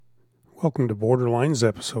Welcome to Borderlines,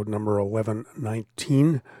 episode number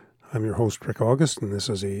 1119. I'm your host, Rick August, and this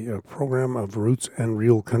is a program of roots and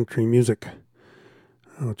real country music.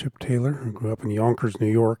 Chip Taylor, who grew up in Yonkers, New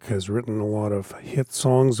York, has written a lot of hit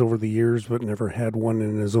songs over the years, but never had one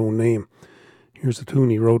in his own name. Here's a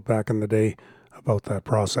tune he wrote back in the day about that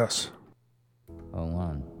process.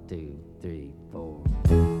 1, 2, 3, 4.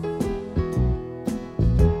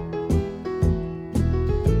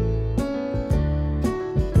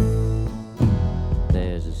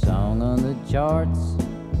 There's a song on the charts,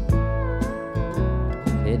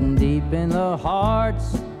 hidden deep in the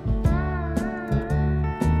hearts of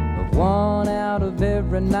 1 out of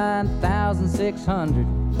every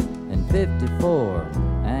 9,654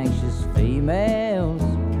 anxious females.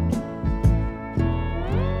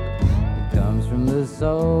 It comes from the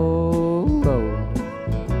soul,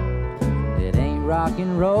 it ain't rock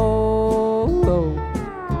and roll,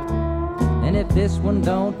 and if this one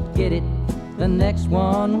don't get it, the next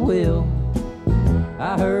one will.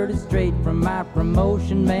 I heard it straight from my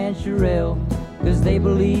promotion man Sherelle, 'cause they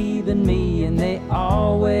believe in me and they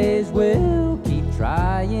always will. Keep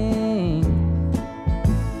trying.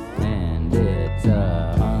 And it's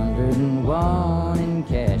 101 in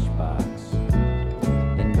Cashbox,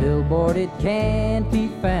 and Billboard it can't be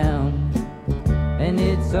found, and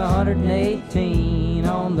it's 118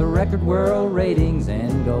 on the record world ratings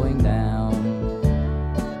and going down.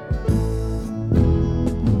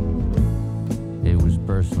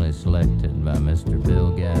 Personally selected by Mr.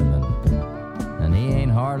 Bill Gavin, and he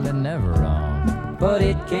ain't hardly never wrong. But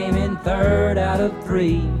it came in 3rd out of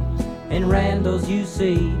 3 in Randall's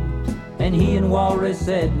UC, and he and Walrus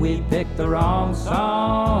said we picked the wrong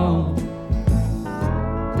song.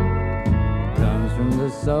 Comes from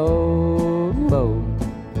the soul,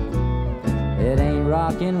 it ain't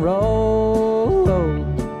rock and roll,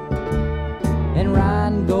 and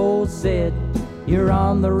Ryan Gold said you're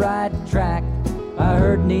on the right track. I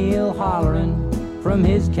heard Neil hollering from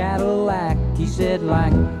his Cadillac. He said,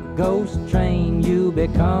 like Ghost Train, you'll be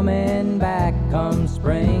coming back come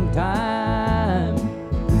springtime.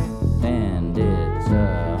 And it's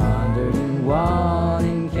 101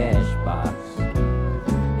 in Cashbox,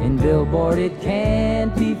 in Billboard it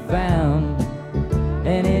can't be found,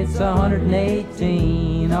 and it's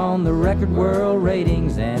 118 on the record world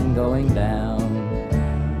ratings and going down.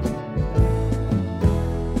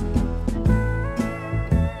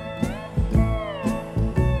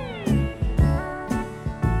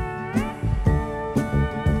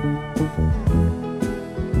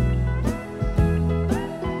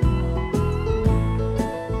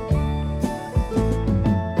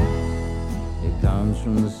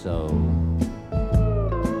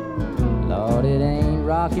 Lord, it ain't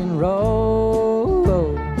rock and roll.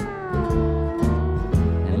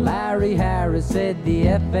 And Larry Harris said the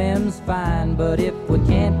FM's fine, but if we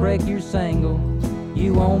can't break your single,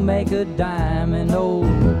 you won't make a dime. And old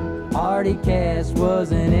Artie Cass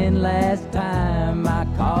wasn't in last time I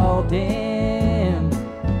called him.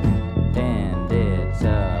 And it's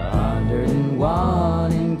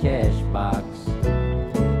 101 in Cashbox,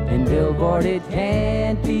 and Billboard it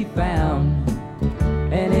can't be found,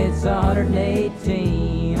 and it's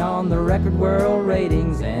 118 on the record world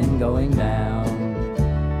ratings and going down.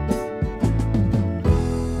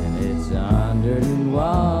 And it's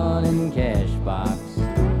 101 in Cashbox,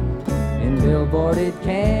 in Billboard it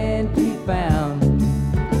can't be found,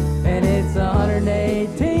 and it's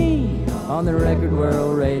 118 on the record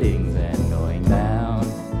world ratings and going down,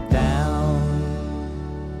 down,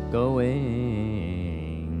 going.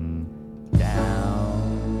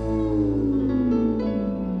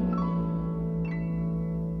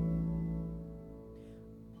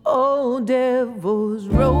 Oh, devil's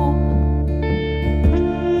rope,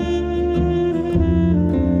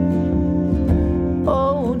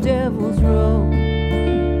 oh, devil's rope,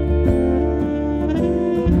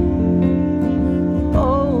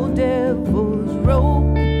 oh, devil's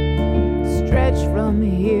rope, stretch from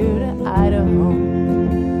here to Idaho,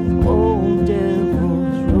 oh,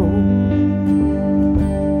 devil's rope,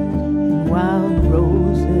 wild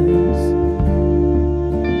roses,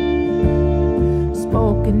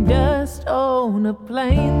 smoking dust on the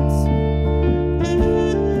plains,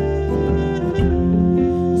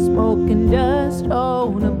 smoking dust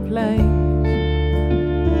on the plains,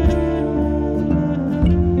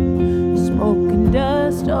 smoking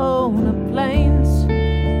dust on the plains.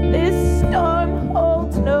 This storm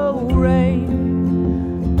holds no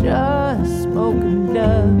rain, just smoking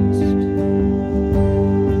dust.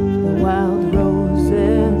 The wild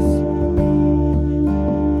roses,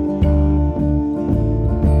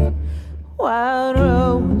 wild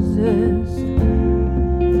roses.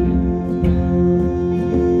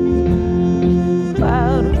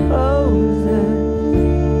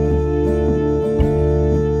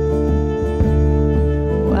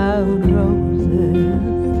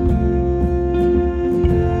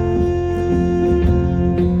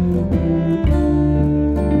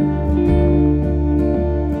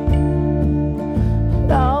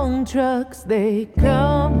 they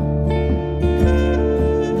come.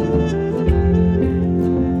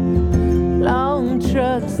 Long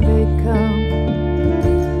trucks they come.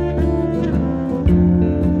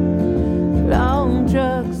 Long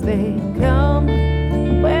trucks they come.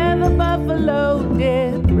 Where the buffalo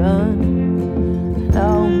did run.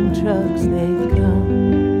 Long trucks they come.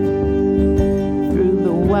 Through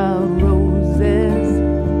the wild roses.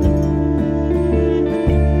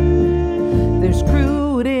 There's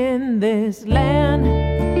crude in this land.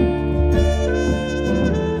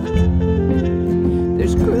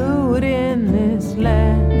 There's crude in this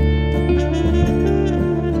land.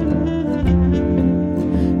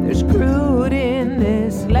 There's crude in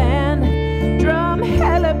this land. Drum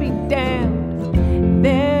hella be damned.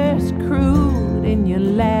 There's crude in your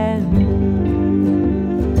land.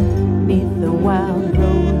 Neath the wild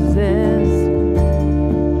roses.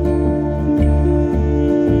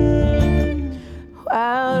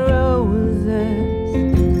 Wild roses.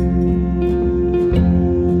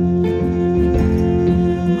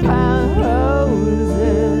 Wild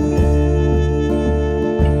roses.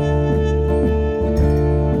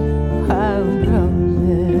 Wild roses.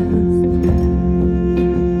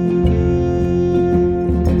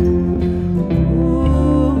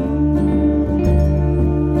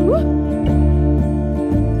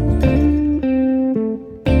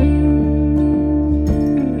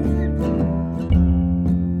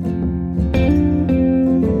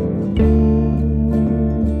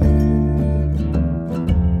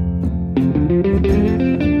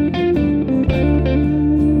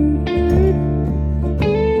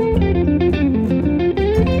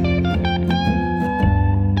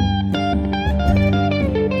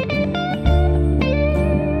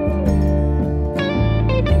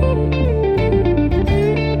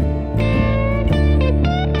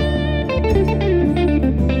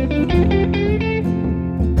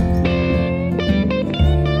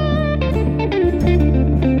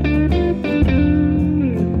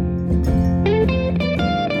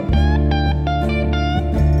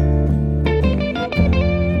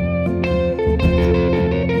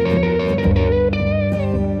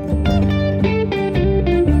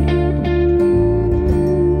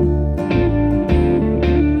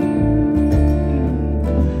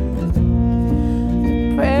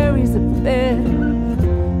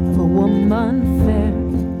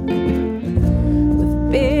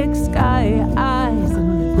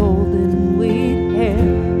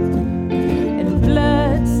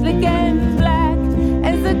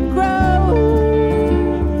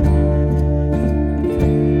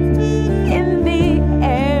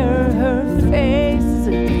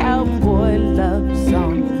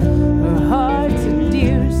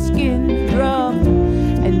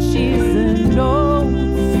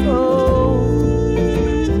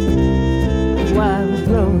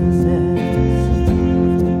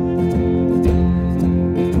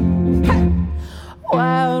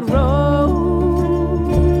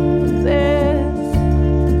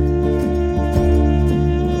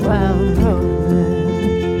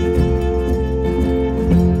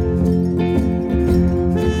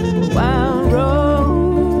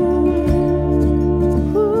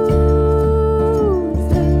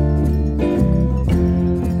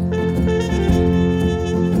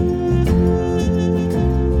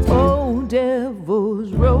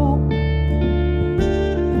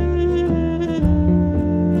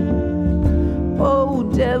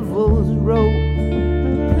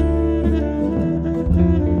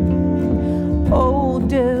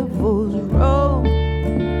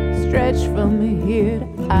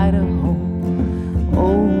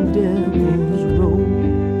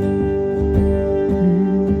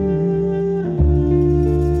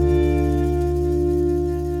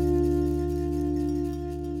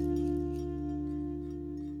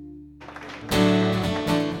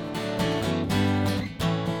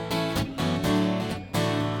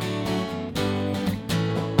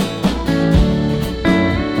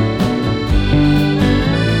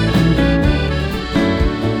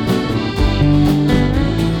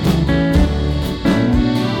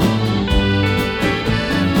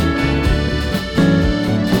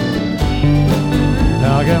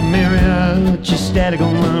 Static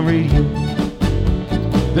on my radio.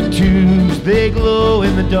 The tubes, they glow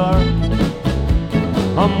in the dark.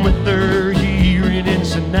 I'm with her here in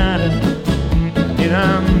Ensenada, and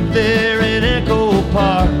I'm there in Echo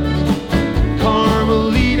Park.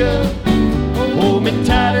 Carmelita, hold me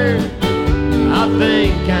tighter. I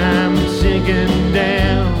think I'm sinking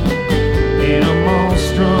down, and I'm all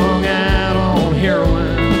strung out on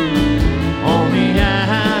heroin on the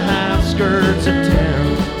outskirts of town.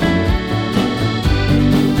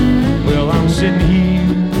 Well, I'm sitting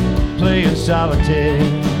here playing solitaire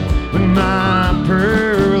with my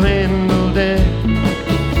pearl-handled deck.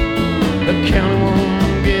 The county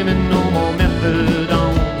won't give me no more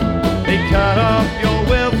methadone. They cut off your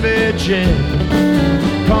welfare check.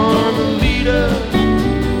 Carmelita,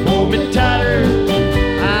 hold me tighter.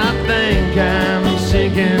 I think I'm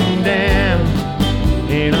sinking down,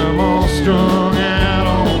 and I'm all strung out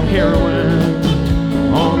on heroin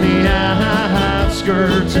on the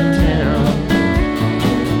outskirts of town.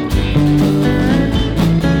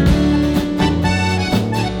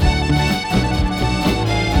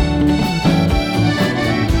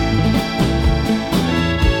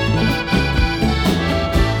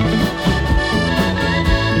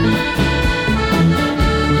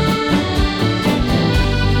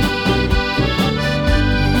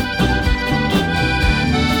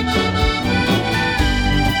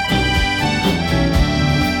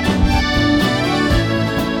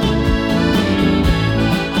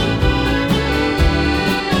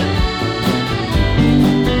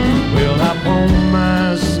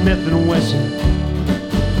 Smith and Wesson,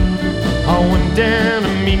 I went down to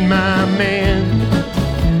meet my man.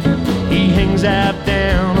 He hangs out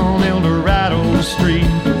down on El Dorado Street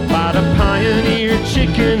by the Pioneer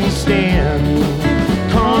Chicken Stand.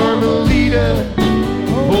 Carmelita,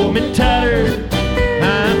 hold me tighter.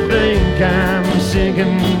 I think I'm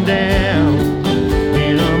sinking down,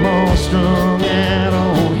 and I'm all strung out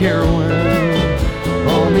on heroin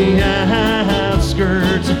on the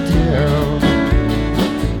outskirts of town.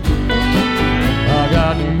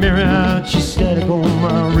 Mariachi static on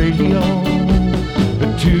my radio, the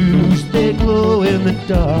Tuesday glow in the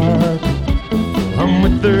dark. I'm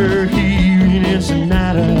with her here in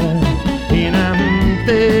Ensenada, and I'm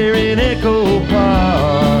there in Echo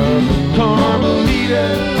Park. Carmelita,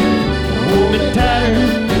 hold me tighter.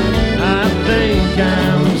 I think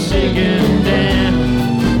I'm sinking down,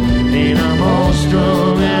 and I'm all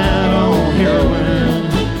strung out on heroin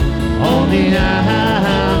on the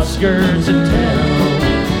outskirts of town.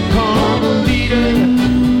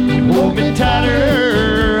 Hold me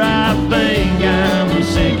tighter, I think I'm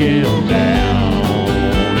sinking down,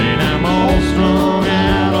 and I'm all strung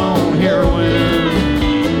out on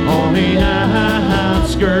heroin on the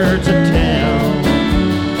outskirts of town.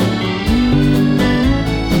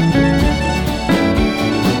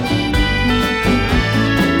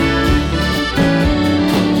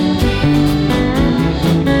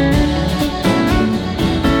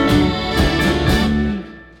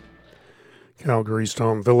 Calgary's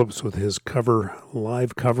Tom Phillips with his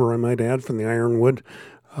live cover, I might add, from the Ironwood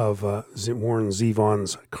of Warren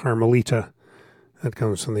Zevon's Carmelita. That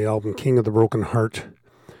comes from the album King of the Broken Heart.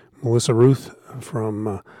 Melissa Ruth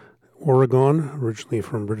from Oregon, originally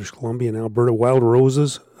from British Columbia and Alberta. Wild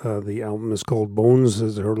Roses, the album is called Bones,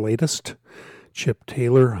 is her latest. Chip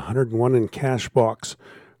Taylor, 101 in Cashbox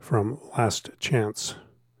from Last Chance.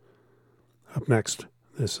 Up next,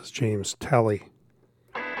 this is James Talley.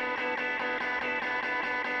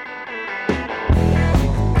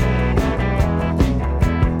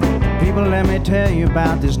 People, let me tell you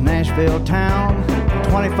about this Nashville town.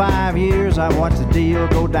 25 years I watched the deal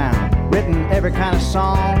go down. Written every kind of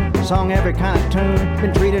song, sung every kind of tune,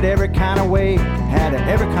 been treated every kind of way, had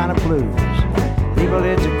every kind of blues. People,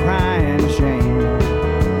 it's a crying shame,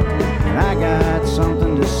 and I got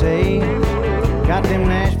something to say. Got them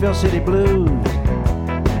Nashville city blues,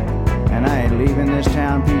 and I ain't leaving this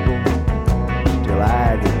town, people, till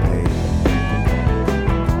I get paid.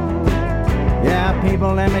 Yeah,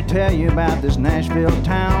 people, let me tell you about this Nashville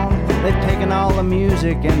town. They've taken all the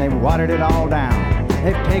music and they've watered it all down.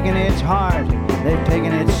 They've taken its heart, they've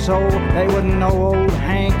taken its soul. They wouldn't know old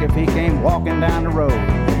Hank if he came walking down the road.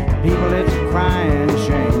 People, it's a crying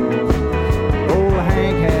shame. Old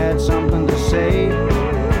Hank had something to say.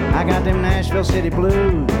 I got them Nashville city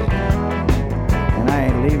blues, and I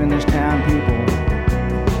ain't leaving this town, people,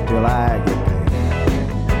 till I get paid.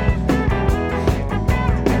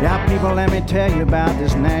 Yeah, people, let me tell you about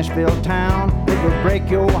this Nashville town. It will break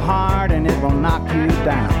your heart and it will knock you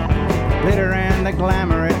down. Glitter and the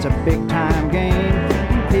glamour, it's a big-time game.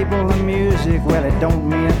 People, the music, well, it don't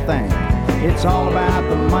mean a thing. It's all about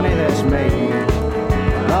the money that's made.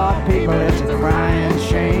 Lord, people, it's a crying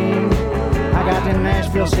shame. I got them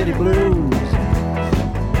Nashville city blues,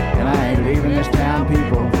 and I ain't leaving this town,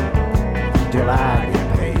 people, till I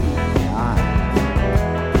get paid.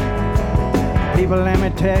 People, let me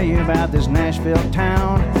tell you about this Nashville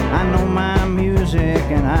town. I know my music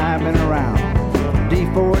and I've been around. D.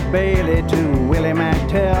 Ford Bailey to Willie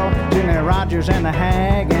McTell, Jimmy Rogers and the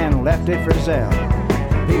Hag and Lefty Frizzell.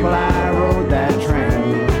 People, I rode that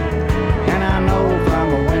train, and I know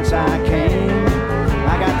from whence I came.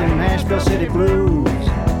 I got them Nashville city blues.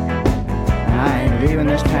 And I ain't leaving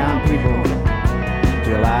this town, people,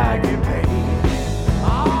 till I get paid.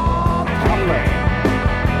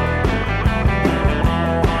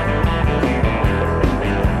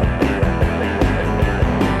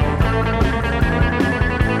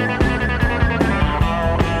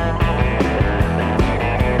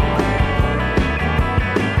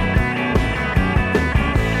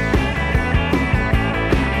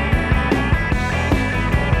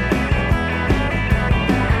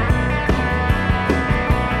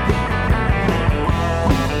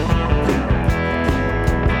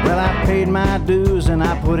 My dues and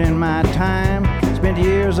I put in my time. Spent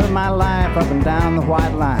years of my life up and down the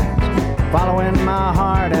white lines, following my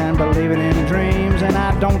heart and believing in dreams. And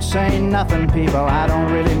I don't say nothing, people, I don't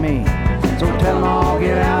really mean. So tell them all,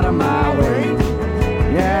 get out of my way.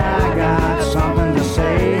 Yeah, I got something to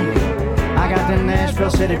say. I got the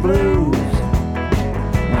Nashville City blues.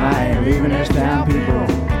 And I ain't leaving this town, people,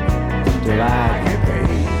 till I get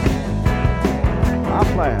paid. I'll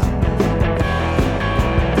play 'em.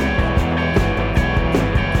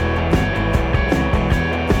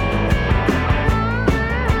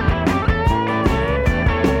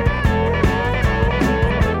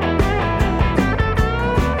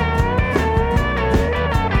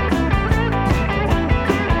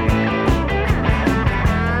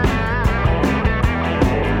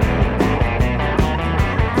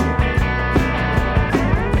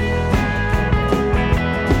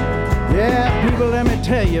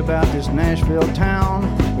 Tell you about this Nashville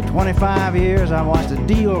town. For 25 years I watched the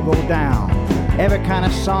deal go down. Every kind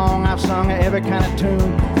of song I've sung, every kind of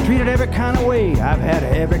tune, treated every kind of way, I've had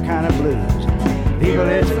every kind of blues. People,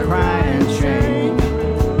 it's a crying shame.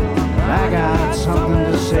 I got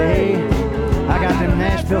something to say. I got them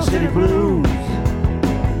Nashville City blues.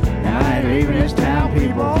 And I ain't leaving this town,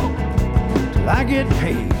 people, till I get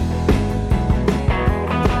paid.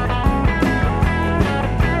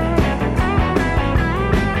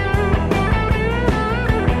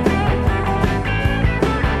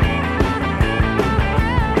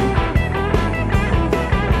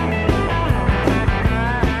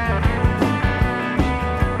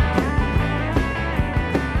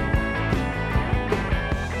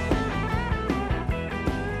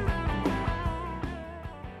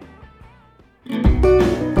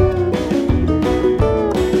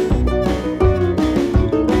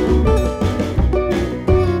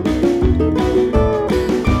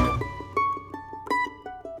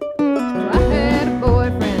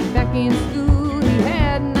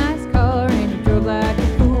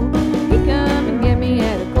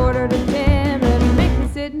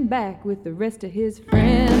 With the rest of his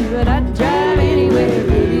friends, but I'd drive anywhere,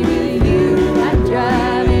 baby, with you. I'd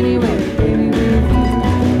drive anywhere, baby, with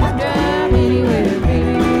you. I'd drive anywhere,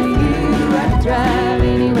 baby, with you. I'd drive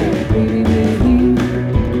anywhere, baby, with you.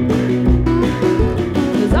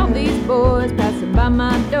 'Cause all these boys passing by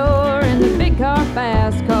my door in the big car,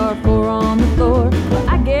 fast car, 4 on the floor. Well,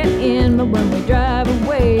 I get in, but when we drive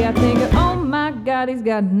away, I think, oh my God, he's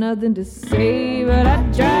got nothing to say. But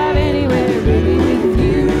I'd drive anywhere, baby, with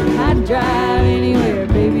you. I'd drive anywhere,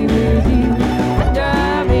 baby, with you. I'd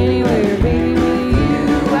drive anywhere, baby, with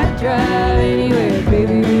you. I'd drive anywhere,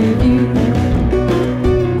 baby, with you.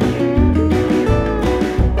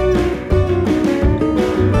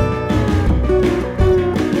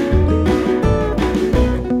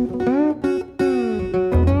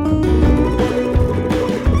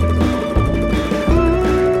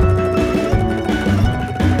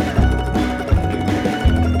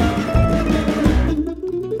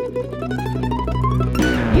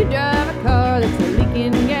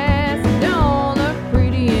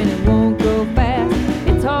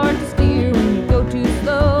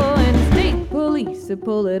 To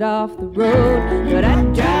pull it off the road, but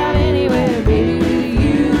I'd drive anywhere, baby, with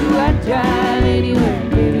you. I'd drive anywhere,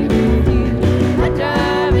 baby, with you. I'd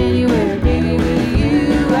drive anywhere, baby, with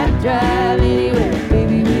you. I'd drive anywhere,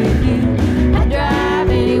 baby, with you. I'd drive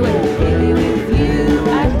anywhere, baby, with you.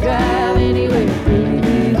 I'd drive anywhere, baby,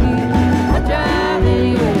 with you. I'd drive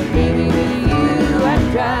anywhere, baby, with you. I'd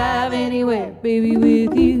drive anywhere, baby,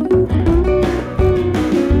 with you.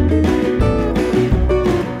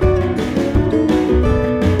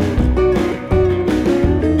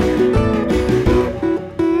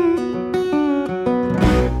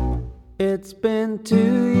 It's been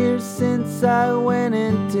 2 years since I went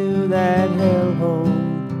into that hellhole.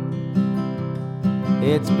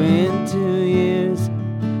 It's been 2 years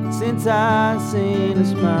since I seen a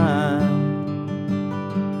smile.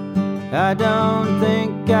 I don't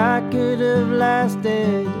think I could have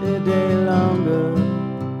lasted a day longer.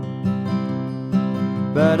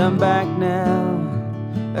 But I'm back now,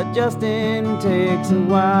 Adjusting takes a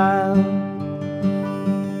while.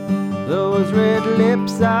 Those red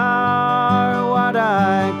lips are what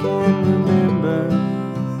I can remember,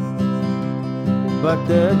 but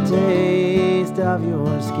the taste of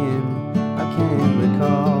your skin I can't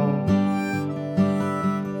recall.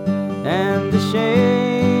 And the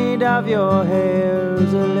shade of your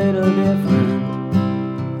hair's a little different.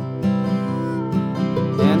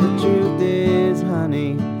 And the truth is,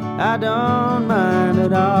 honey, I don't mind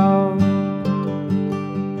at all.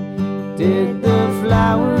 Did the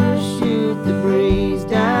flowers shoot the breeze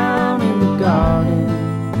down in the garden?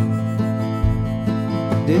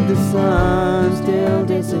 Did the sun still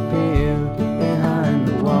disappear behind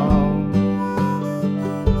the wall?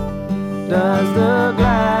 Does the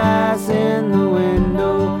glass in the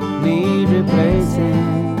window need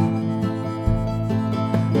replacing?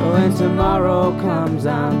 When tomorrow comes,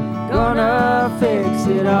 I'm gonna fix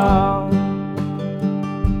it all.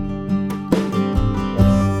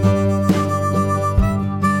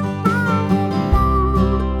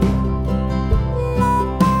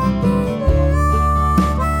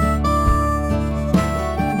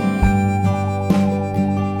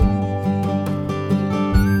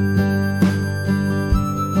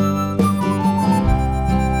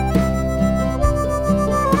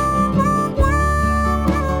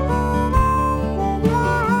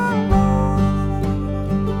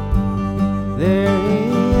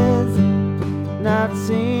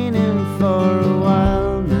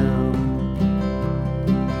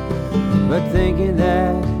 Thinking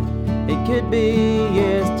that it could be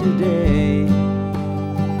yesterday.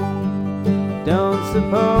 Don't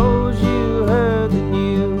suppose you heard the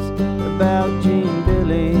news about Jean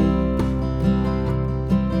Billy,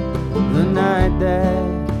 the night that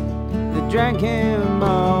they drank him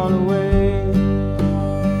all away.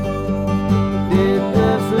 Did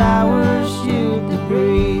the flowers shoot the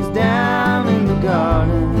breeze down in the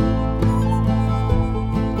garden?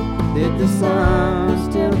 Did the sun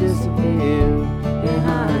still disappear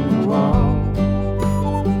behind the wall?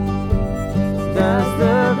 Does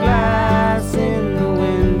the glass in the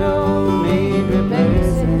window need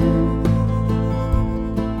replacing?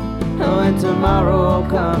 When tomorrow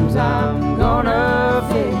comes, I'm gonna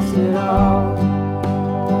fix it all.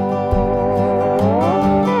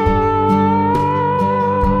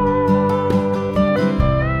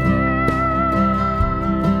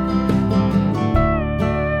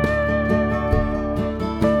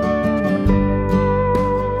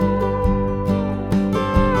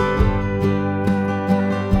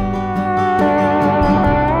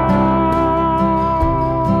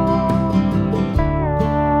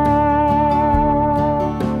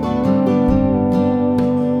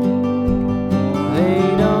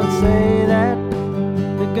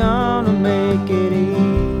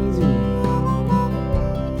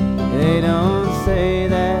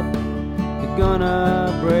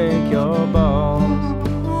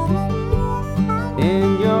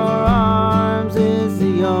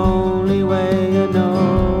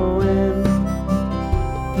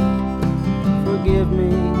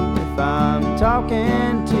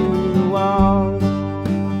 Talking to the walls.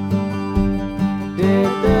 Did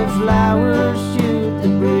the flowers shoot the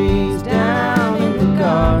breeze down in the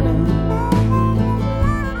garden?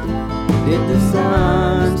 Did the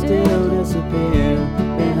sun still disappear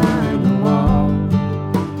behind the wall?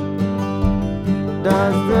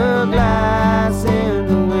 Does the glass in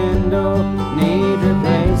the window need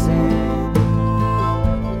replacing?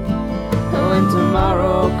 When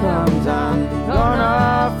tomorrow comes, I'm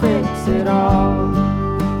gonna fix it all.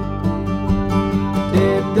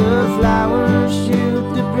 Did the flowers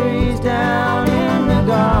shoot the breeze down in the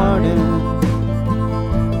garden?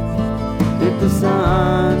 Did the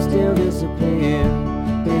sun still disappear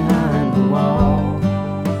behind the wall?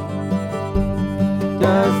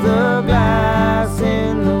 Does the glass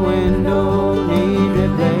in the window need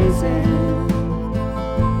replacing?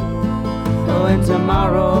 When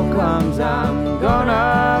tomorrow comes, I'm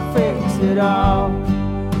gonna fix it all.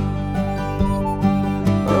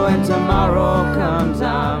 When tomorrow comes,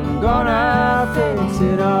 I'm gonna fix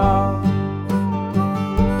it all.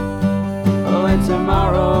 When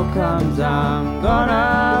tomorrow comes, I'm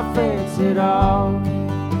gonna fix it all.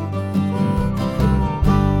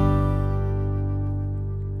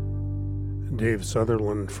 Dave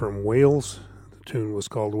Sutherland from Wales. The tune was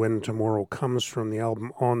called When Tomorrow Comes from the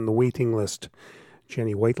album On the Waiting List.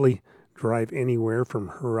 Jenny Whiteley, Drive Anywhere from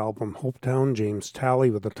her album Hopetown. James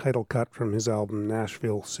Talley with a title cut from his album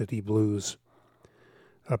Nashville City Blues.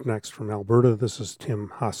 Up next from Alberta, this is Tim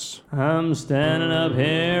Huss. I'm standing up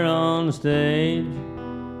here on the stage,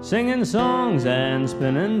 singing songs and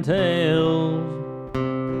spinning tales.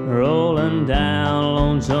 rolling down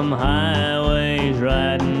lonesome highways,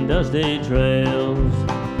 riding dusty trails.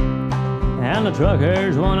 And the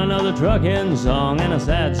truckers want another trucking song, and a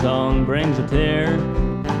sad song brings a tear.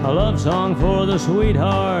 A love song for the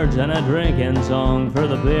sweethearts and a drinking song for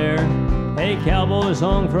the beer. A cowboy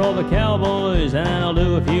song for all the cowboys, and then I'll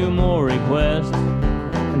do a few more requests.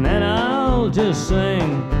 And then I'll just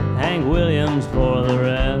sing Hank Williams for the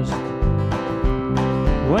rest.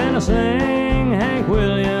 When I sing Hank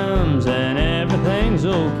Williams and everything's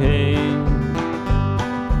okay,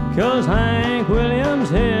 'cause Hank Williams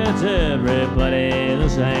hits everybody the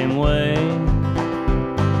same way.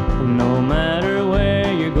 No matter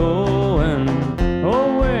where you're going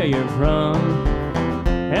or where you're from,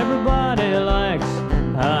 everybody likes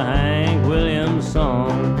a Hank Williams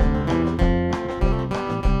song.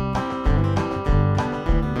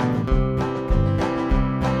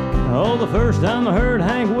 Oh, the first time I heard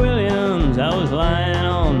Hank Williams, I was lying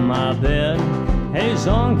on my bed. His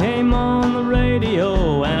song came on the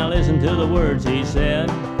radio, and I listened to the words he said.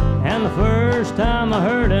 And the first time I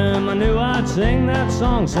heard him, I knew I'd sing that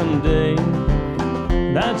song someday.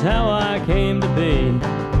 That's how I came to be,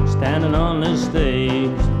 standing on this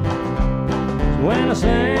stage. When I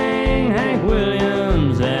sing Hank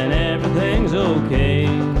Williams and everything's okay,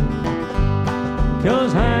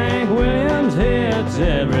 'cause Hank Williams hits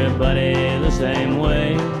everybody the same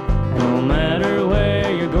way. No matter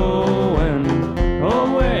where you're going or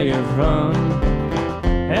where you're from,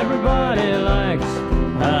 everybody likes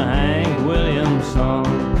a Hank Williams song.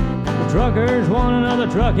 The truckers want another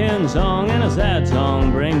trucking song, and a sad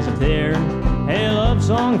song brings a tear. A love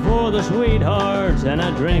song for the sweethearts and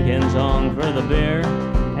a drinking song for the beer.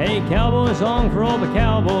 A cowboy song for all the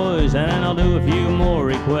cowboys, and then I'll do a few more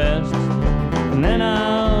requests. And then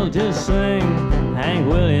I'll just sing Hank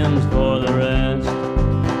Williams for the rest.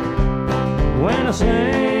 When I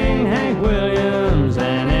sing Hank Williams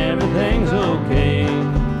and everything's okay,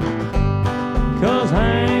 'cause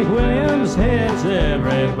Hank Williams hits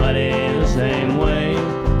everybody the same way.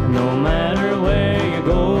 No matter where you're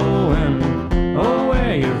going or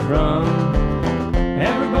where you're from,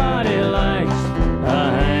 everybody likes a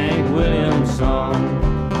Hank Williams song.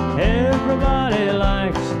 Everybody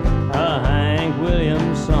likes a Hank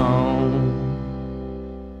Williams song.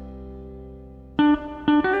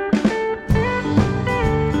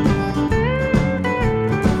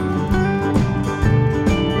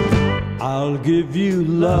 I'll give you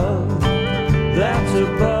love that's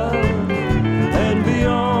above and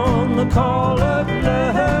beyond the call of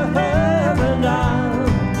love, and I'll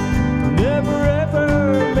never ever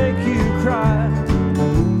make you cry.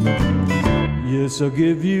 Yes, I'll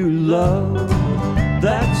give you love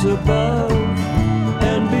that's above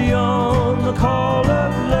and beyond the call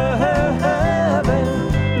of love,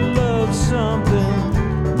 and love something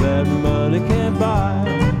that money can't buy.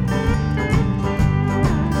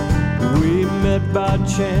 We met by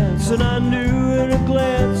chance, and I knew in a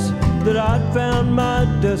glance that I'd found my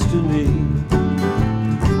destiny.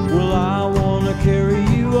 Well, I want to carry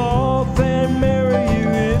you off and marry you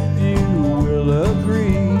if you will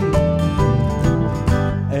agree.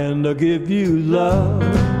 And I'll give you love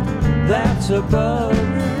that's above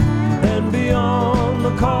and beyond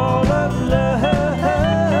the call of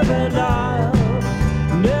love, and I'll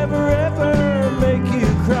never ever make you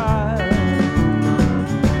cry.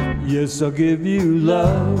 Yes, I'll give you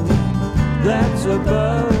love that's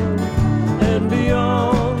above and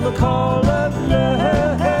beyond the call of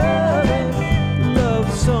love, and love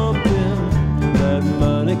something that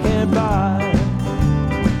money can't buy.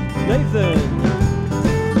 Nathan.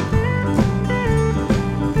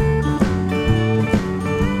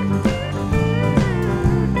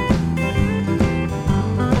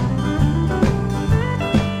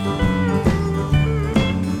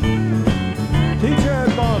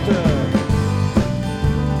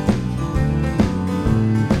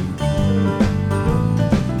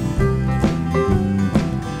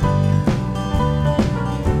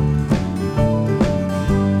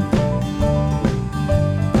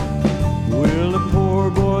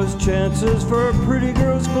 Chances for a pretty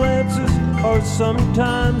girl's glances are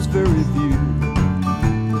sometimes very few.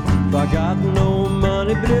 If I got no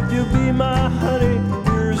money, but if you'll be my honey,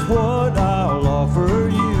 here's what I'll offer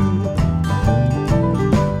you.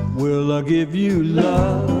 Well, I'll give you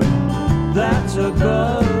love that's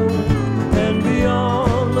above and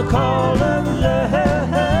beyond the call of love,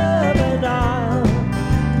 and I'll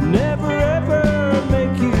never ever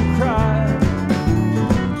make you cry.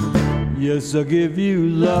 Yes, I'll give you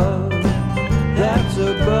love that's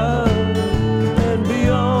above and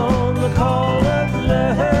beyond the call of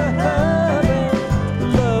love,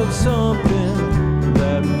 and love something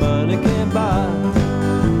that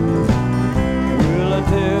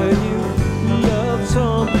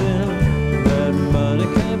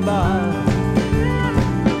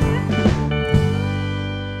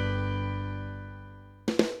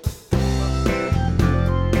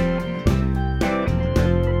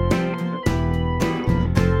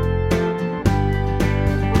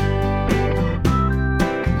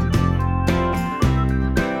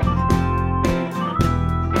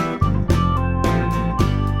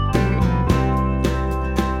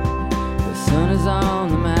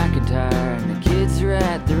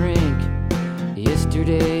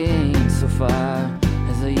ain't so far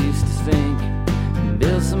as I used to think. And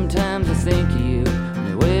Bill, sometimes I think of you,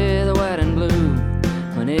 and wear the white and blue,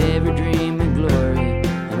 when every dream had glory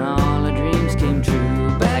and all our dreams came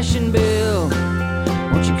true. Bashing Bill,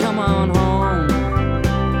 won't you come on home?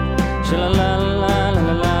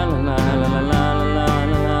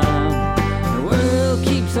 Sha-la-la-la-la-la-la-la-la-la-la-la-la. The world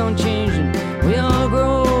keeps on changing, we all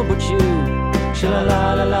grow old but you.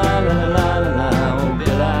 Sha-la-la-la-la-la-la-la-la. Oh,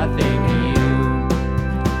 Bill, I think of you.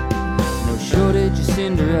 No shortage of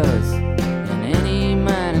Cinderellas in any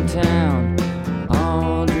mining town.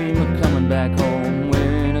 All dream of coming back home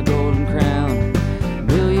wearing a golden crown.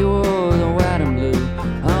 Bill, you wore the white and blue,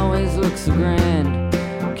 always looked so grand.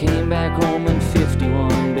 Came back home in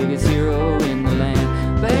 51, biggest hero in the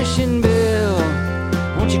land. Bashing Bill,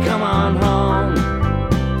 won't you come on home?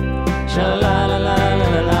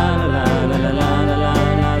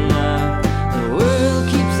 Sha-la-la-la-la-la-la-la-la-la-la-la-la. The world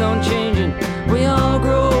keeps on changing, we all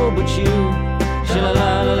grow but you.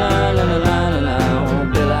 Sha-la-la-la-la-la-la-la-la. Oh,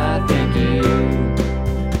 Bill, I think of you.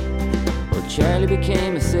 Well, Charlie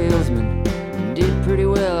became a salesman and did pretty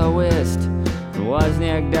well out west.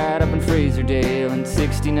 Wozniak died up in Fraserville in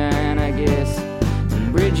 '69, I guess.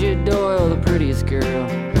 And Bridget Doyle, the prettiest girl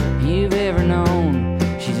you've ever known,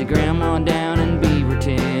 she's a grandma down in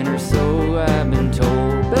Beaverton, or so I've been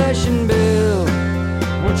told. Bashing Bill,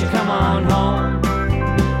 won't you come on home?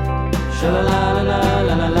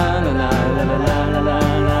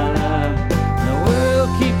 Sha-la-la-la-la-la-la-la-la-la-la-la-la-la. The world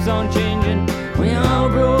keeps on changing, we all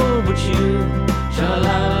grow but you.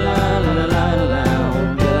 Sha-la-la-la-la-la-la-la.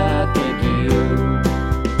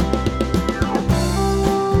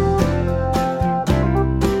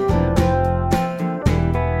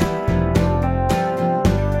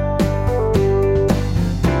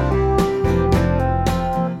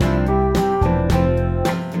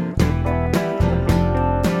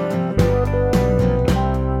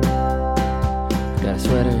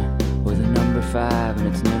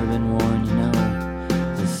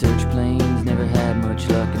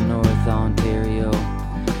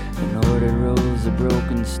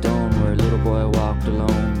 Stone where a little boy walked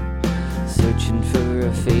alone, searching for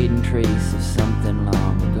a fading trace of something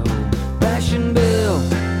long ago. Bashing Bill,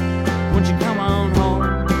 won't you come on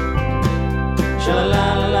home?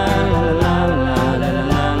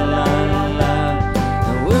 Sha-la-la-la-la-la-la-la-la-la-la-la-la.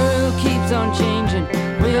 The world keeps on changing,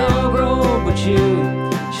 we all grow but you.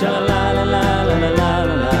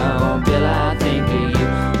 Sha-la-la-la-la-la-la-la-la. Oh, Bill, I think of you.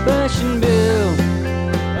 Bashing Bill,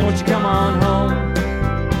 won't you come on home?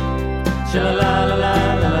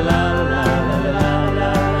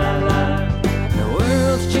 Sha-la-la-la-la-la-la-la-la-la-la-la. The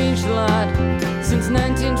world's changed a lot since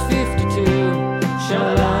 1952.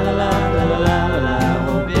 Sha-la-la-la-la-la-la-la.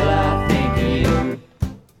 Oh, Bill, I think of you.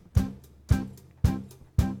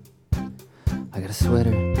 I got a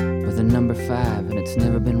sweater with a number 5 and it's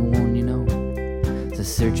never been worn, you know. The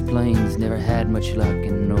search planes never had much luck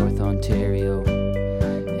in North Ontario.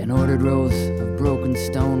 And ordered rows of broken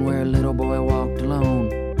stone where a little boy walked alone,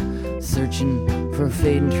 searching for a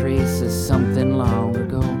fading trace of something long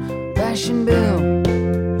ago. Bashing Bill,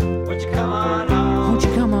 won't you come on home? Won't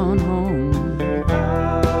you come on home?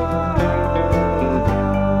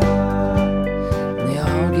 They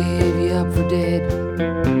all gave you up for dead,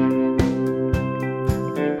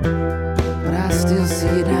 but I still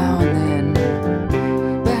see you now and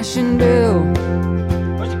then. Bashing Bill,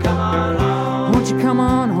 won't you come on home? Won't you come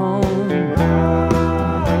on home?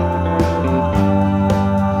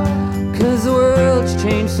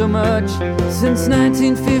 Changed so much since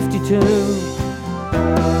 1952.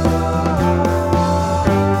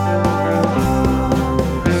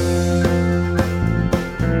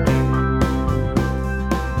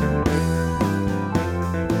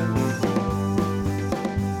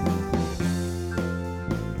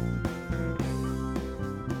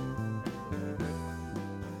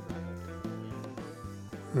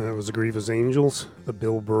 That was the Grievous Angels, the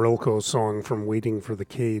Bill Barilko song from Waiting for the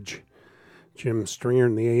Cage. Jim Stringer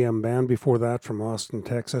and the AM Band before that from Austin,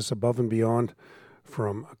 Texas, Above and Beyond,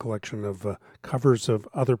 from a collection of covers of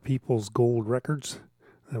other people's gold records.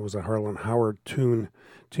 That was a Harlan Howard tune.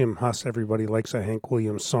 Tim Huss, Everybody Likes a Hank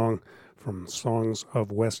Williams song from Songs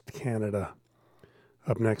of West Canada.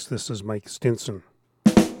 Up next, this is Mike Stinson.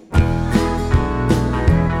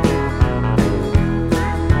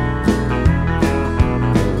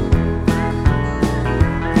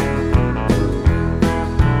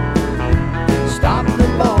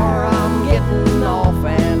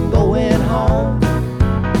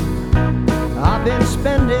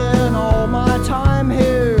 Spending all my time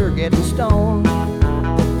here getting stoned,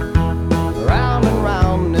 round and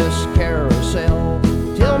round this carousel,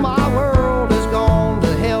 till my world has gone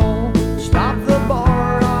to hell. Stop the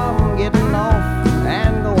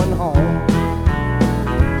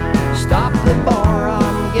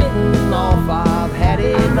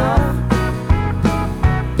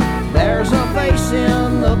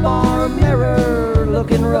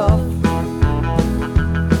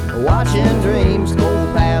watching dreams go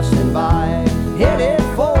passing by, headed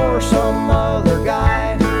for some other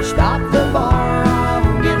guy. Stop the bar,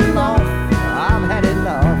 I'm getting off, I've had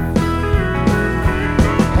enough.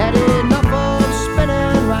 Had enough of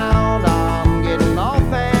spinning round, I'm getting off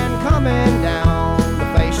and coming down to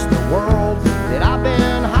face the world that I've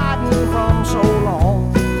been hiding from so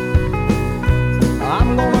long.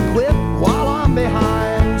 I'm gonna quit while I'm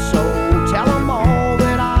behind, so tell them all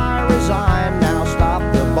that I resign. Now stop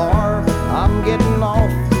the bar, I'm getting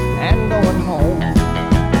off and going home.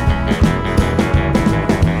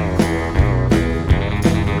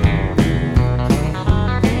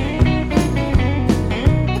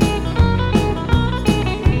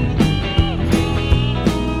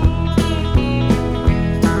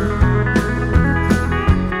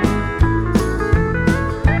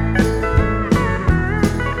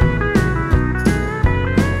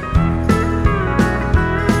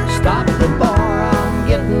 Stop the bar, I'm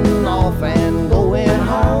getting off and going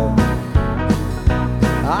home.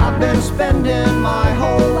 I've been spending my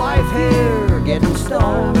whole life here getting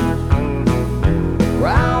stoned,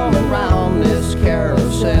 round and round this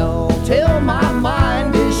carousel till my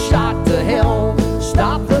mind is shot to hell.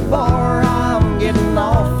 Stop the bar, I'm getting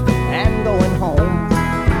off and going home.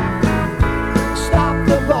 Stop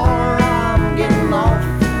the bar, I'm getting off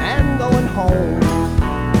and going home.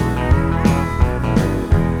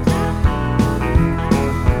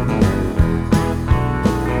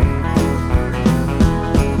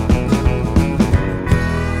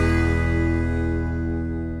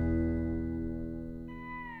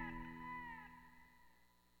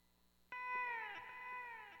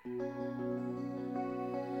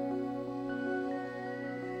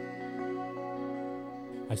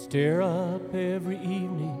 I stare up every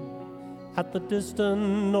evening at the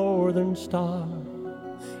distant northern star.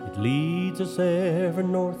 It leads us ever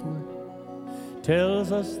northward,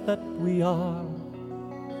 tells us that we are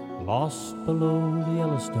lost below the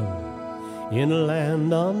Yellowstone in a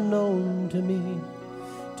land unknown to me.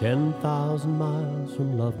 10,000 miles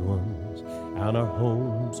from loved ones and our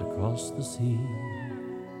homes across the sea.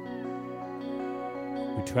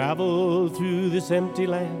 We travel through this empty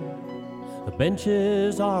land. The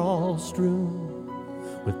benches are all strewn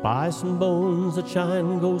with bison bones that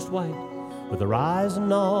shine ghost white with the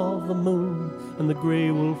rising of the moon, and the gray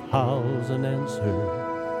wolf howls an answer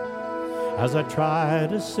as I try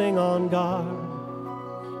to sing on guard,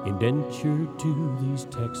 indentured to these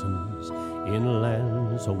Texans in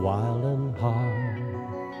lands so wild and hard.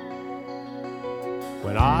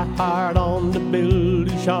 When I hired on to build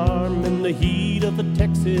a charm in the heat of the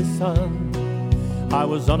Texas sun, I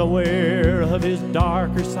was unaware of his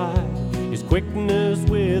darker side, his quickness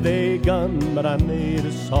with a gun, but I made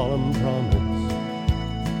a solemn promise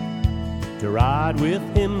to ride with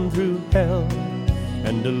him through hell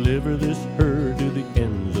and deliver this herd to the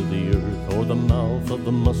ends of the earth or the mouth of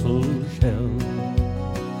the Musselshell.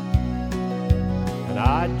 And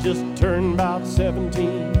I just turned about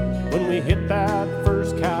 17 when we hit that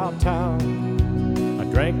first cow town. I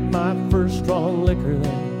drank my first strong liquor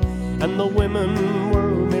then, and the women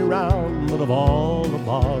whirled me round, but of all the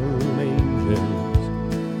barroom angels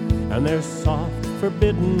and their soft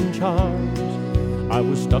forbidden charms, I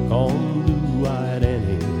was stuck on blue-eyed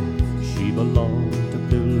Annie. She belonged to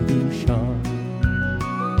Bill Duchamp.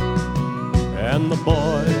 And the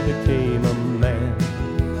boy became a man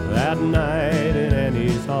that night in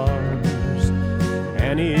Annie's arms.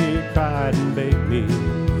 Annie cried and begged me,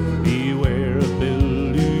 beware of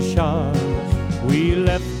Bill Duchamp. We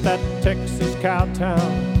left that Texas cow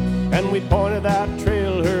town and we pointed that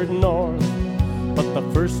trail herd north. But the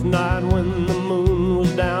first night when the moon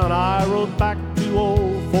was down, I rode back to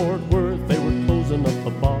old Fort Worth. They were closing up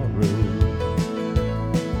the barroom.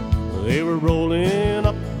 They were rolling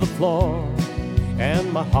up the floor,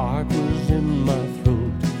 and my heart was in my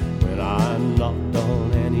throat when I knocked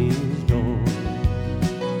on Annie's door.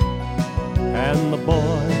 And the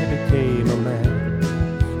boy became a man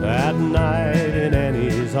that night in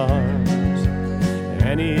Annie's arms.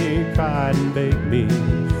 Annie cried and begged me,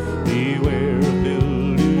 beware of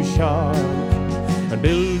Bill Duchamp. And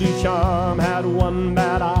Bill Duchamp had one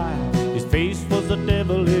bad eye, his face was a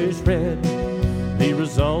devilish red, the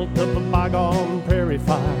result of a bygone prairie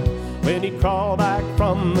fire when he crawled back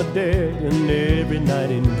from the dead. And every night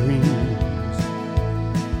in dreams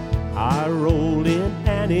I rolled in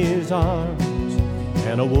Annie's arms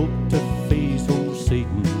and awoke to face old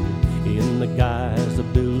Satan in the guise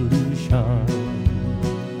of Bill Duchamp.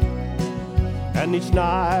 And each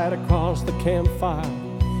night across the campfire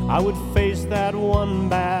I would face that one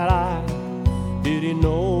bad eye. Did he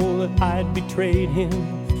know that I'd betrayed him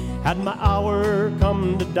Had my hour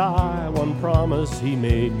come to die, one promise he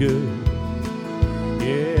made good.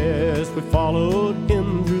 Yes, we followed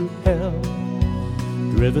him through hell,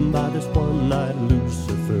 driven by this one-eyed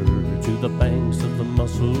Lucifer to the banks of the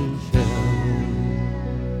Musselshell.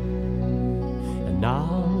 And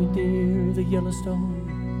now we near the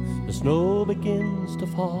Yellowstone, the snow begins to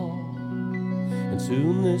fall, and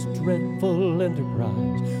soon this dreadful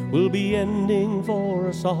enterprise will be ending for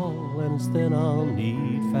us all. And it's then I'll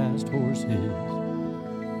need fast horses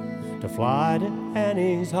to fly to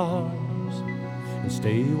Annie's arms and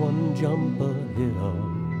stay one jump ahead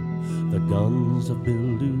of the guns of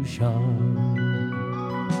Bill Ducharme.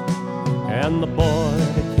 And the boy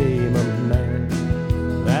became a man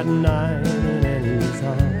that night in Annie's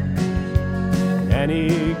arms. And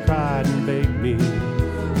Annie cried and begged me,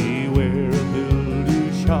 beware of Bill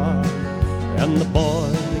Ducharme. And the boy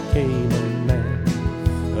became a man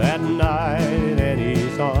that night in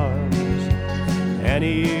Annie's arms.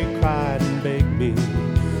 Annie cried and begged me,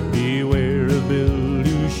 beware of Bill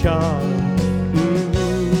Ducharme.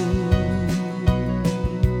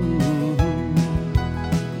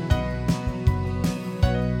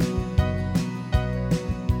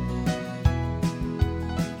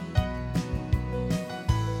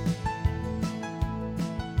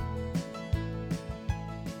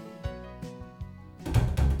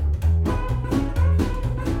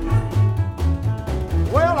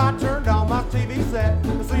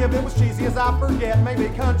 To see if it was cheesy as I forget. Maybe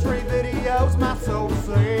country videos my soul to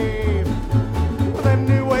save. With them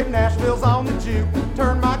new wave Nashville's on the juke,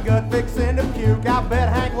 turn my gut fix into puke. I bet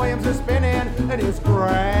Hank Williams is spinning in his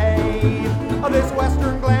grave. Oh, this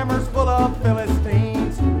western glamour's full of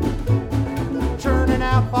Philistines, churning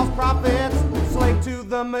out false prophets, slave to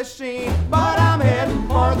the machine. But I'm heading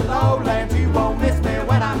for the lowlands, you won't miss me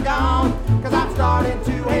when I'm gone, cause I'm starting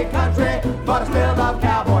to hate country, but I still love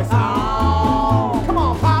cowboy songs. Come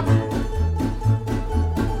on, Pop!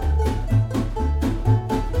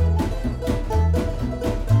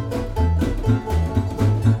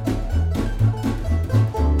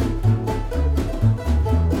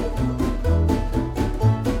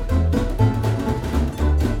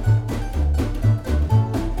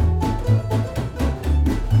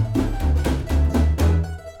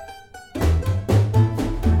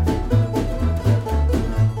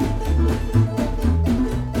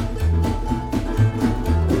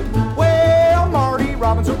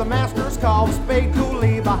 Or the master's call, the spade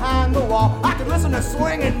coolie behind the wall. I could listen to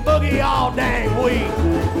swinging boogie all dang week,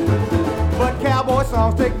 but cowboy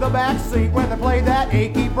songs take the back seat when they play that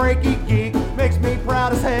achy breaky geek. Makes me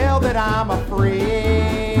proud as hell that I'm a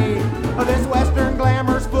freak. This western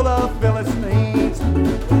glamour's full of Philistines,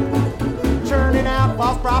 churning out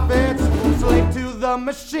false prophets, slave to the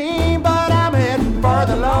machine. But I'm heading for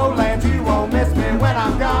the lowlands, you won't miss me when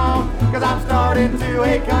I'm gone, cause I'm starting to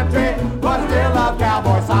hate country, but I still love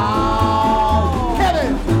cowboy songs.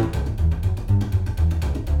 Kevin!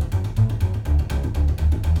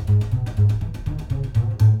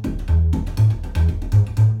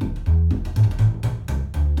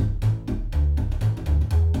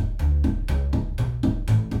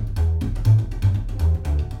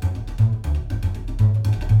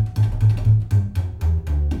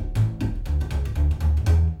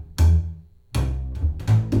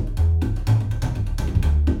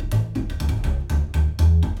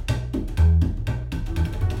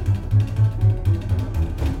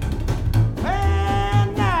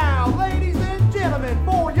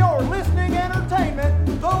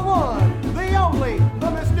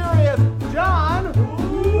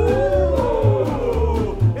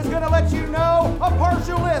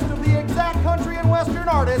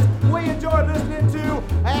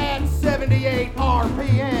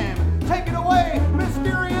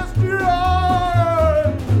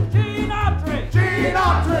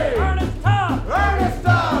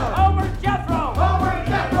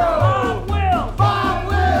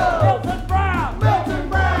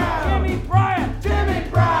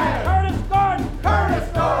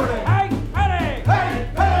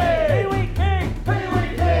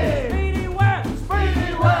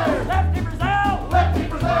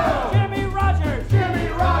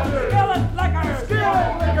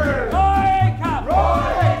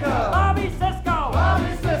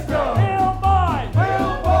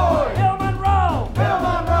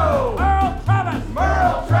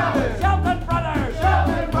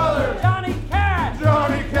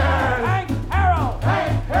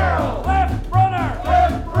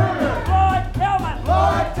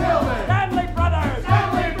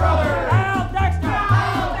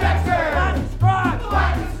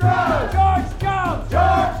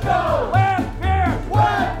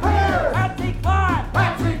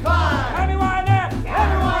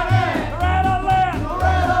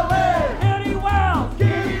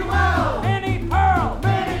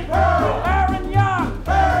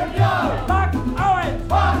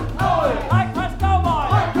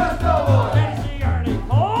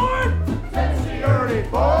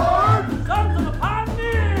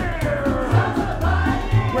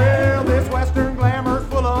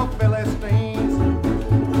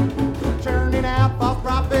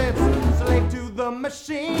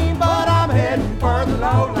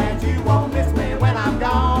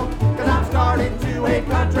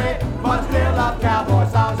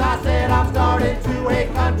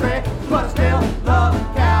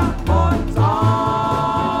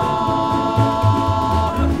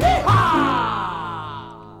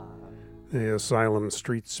 The Asylum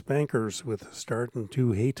Street Spankers with Startin'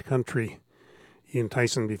 to Hate Country. Ian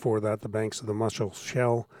Tyson before that, The Banks of the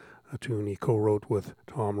Musselshell, a tune he co-wrote with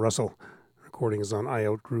Tom Russell. Recording is on I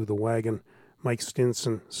Outgrew the Wagon. Mike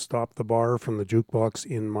Stinson, Stop the Bar from the Jukebox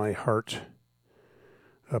in My Heart.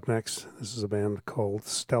 Up next, this is a band called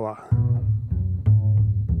Stella.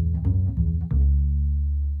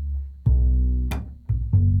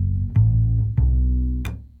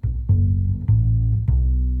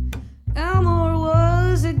 Elmore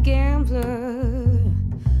was a gambler.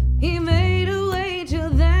 He made a wager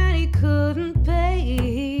that he couldn't pay.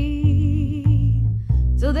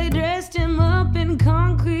 So they dressed him up in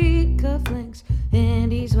concrete cufflinks,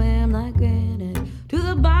 and he swam like granite to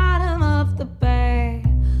the bottom of the bay.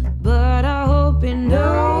 But I hope he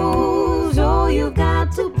knows, oh, you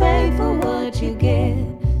got to pay for what you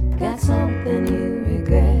get. Got something you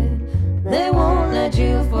regret. They won't let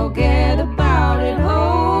you forget about it.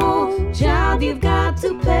 Oh, child, you've got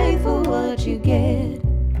to pay for what you get.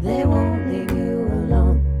 They won't leave you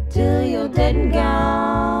alone till you're dead and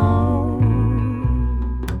gone.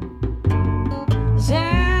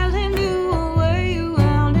 Sally knew a way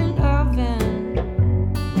around an oven.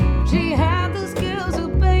 She had the skills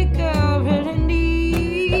of baker really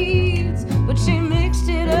needs, but she mixed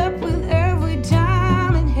it up with every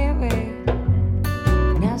time and Harry.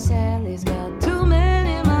 Now Sally's got too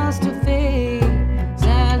many mouths to feed.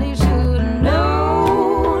 Sally should have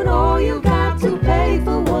known, oh, you got to pay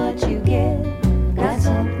for what you get. Got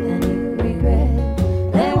something you regret.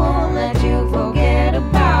 They won't let you forget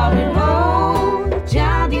about it. Oh,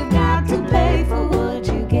 child, you've got to pay for what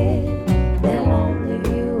you get. They won't leave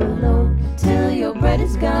you alone till your bread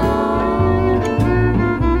is gone.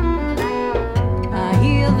 I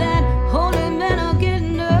hear that holy men are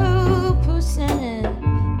getting no percentage,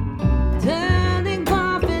 turning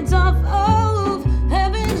profits off of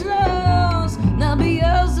heaven's laws. Now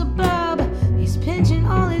Beelzebub, he's pinching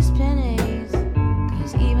all his pennies,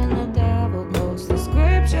 'cause even the devil quotes the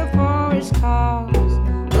scripture for his cause.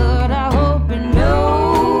 But I hope he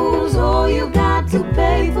knows, oh, you got to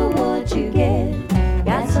pay for what you get.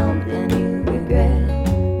 Got something you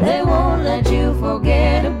regret. They won't let you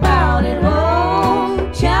forget about it. Oh,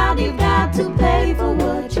 child, you've got to pay for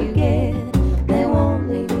what you get. They won't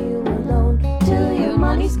leave you alone till your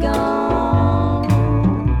money's gone.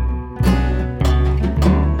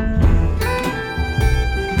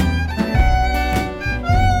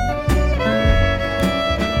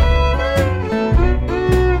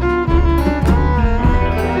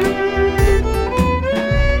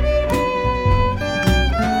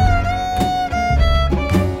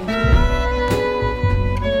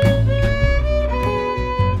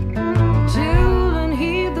 Children,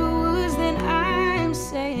 heed the words that I'm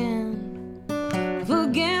saying.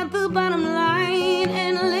 Forget the bottom line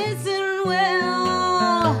and listen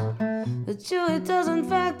well. The joy doesn't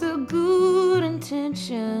factor good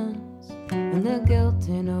intentions, and the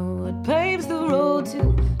guilty know it paves the road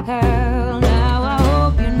to hell. Now I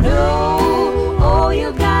hope you know, oh,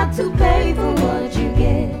 you got to pay for what you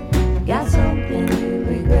get. Got something you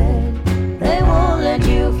regret. They won't let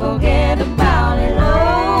you forget about it.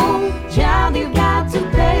 Oh, child, you got to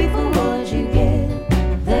pay for what you get.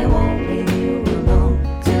 They won't leave you alone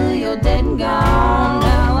till you're dead and gone.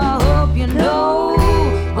 Now I hope you know,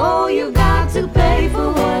 oh, you got to pay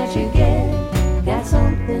for what you get. Got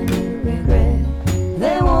something you regret.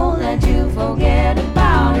 They won't let you forget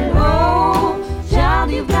about it. Oh,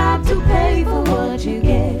 child, you've got to pay for what you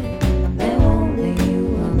get. They won't leave you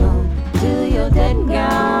alone till you're dead and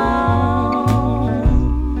gone.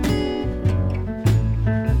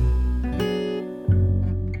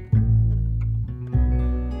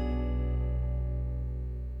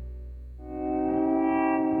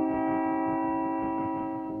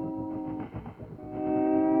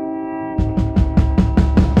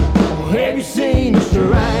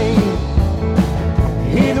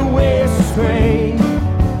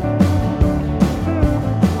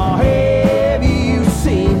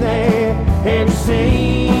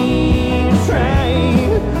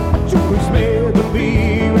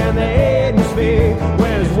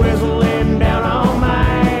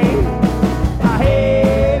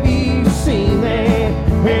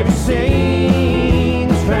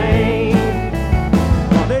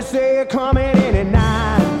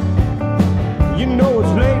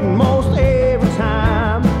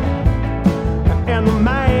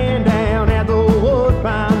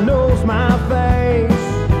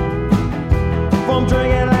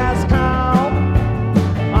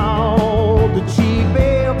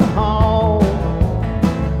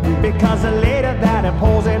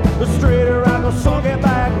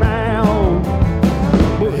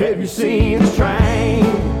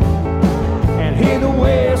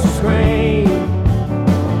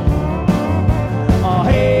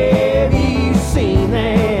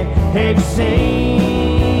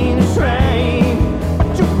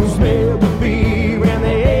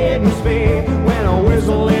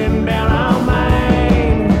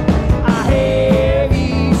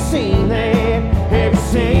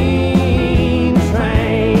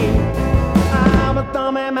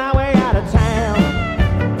 I'm on my way out of town.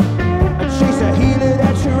 I chase a healer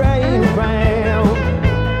that sure ain't around.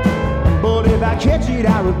 But if I catch it,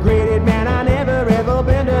 I regret it, man. I never ever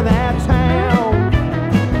been to that town.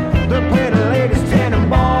 They're playing the latest tandem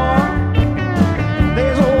bar.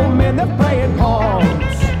 There's old men that playing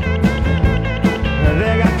cards.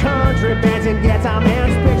 They got country bands and guitar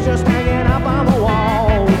man's pictures hanging up on the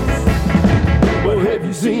walls. But have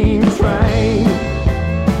you seen the train?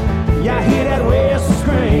 Yeah, I hear that whistle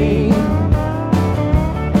scream.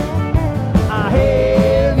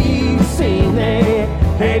 Have you seen that?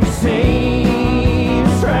 Have you seen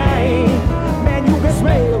the train? Man, you can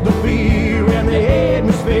smell the fear in the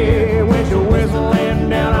atmosphere when you're whistling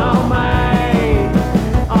down on mine.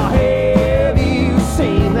 Have you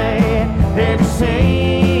seen that? Have you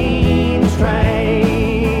seen the train?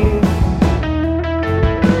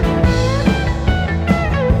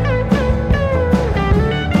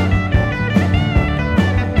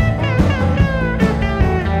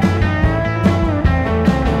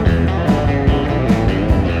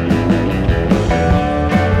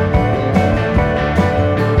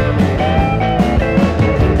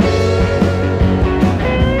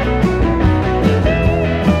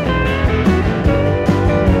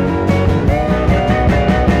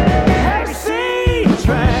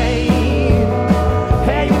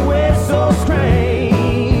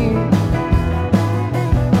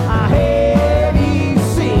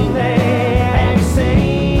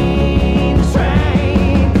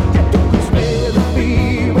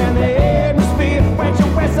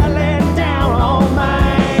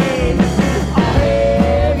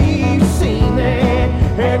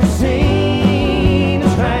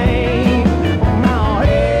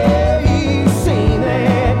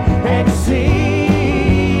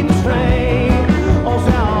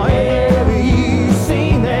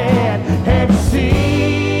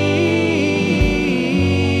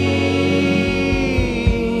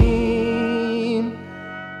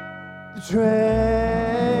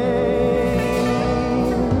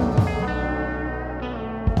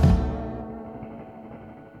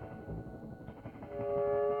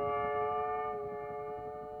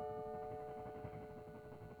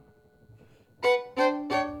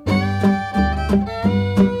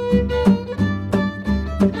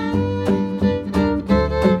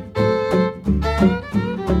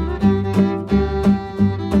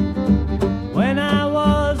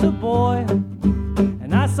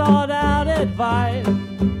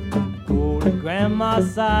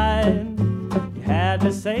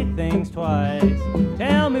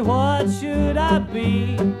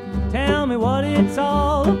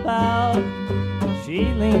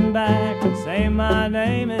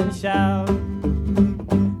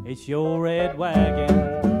 It's your red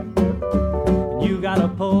wagon, and you gotta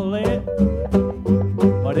pull it.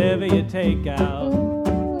 Whatever you take out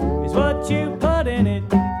is what you put in it.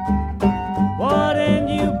 Wouldn't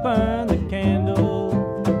you burn the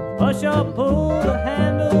candle, push or pull the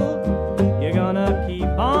handle? You're gonna keep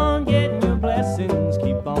on getting your blessings,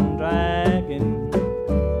 keep on dragging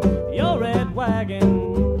your red wagon.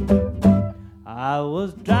 I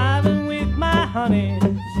was driving with my honey,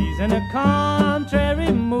 she's in a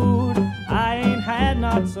contrary mood. I ain't had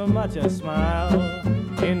not so much a smile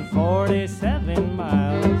in 47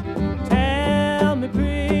 miles. Tell me,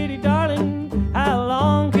 pretty darling, how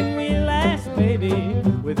long can we last, baby?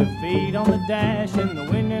 With her feet on the dash and the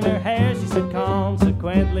wind in her hair, she said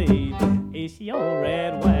consequently, it's your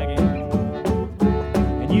red wagon,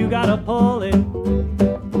 and you gotta pull it.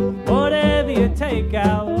 Whatever you take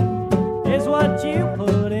out is what you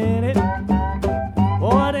put in it.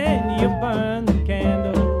 Wouldn't you burn the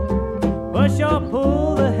candle, push or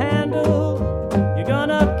pull the handle? You're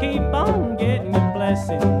gonna keep on getting your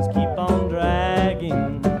blessings, keep on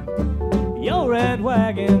dragging your red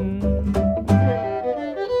wagon.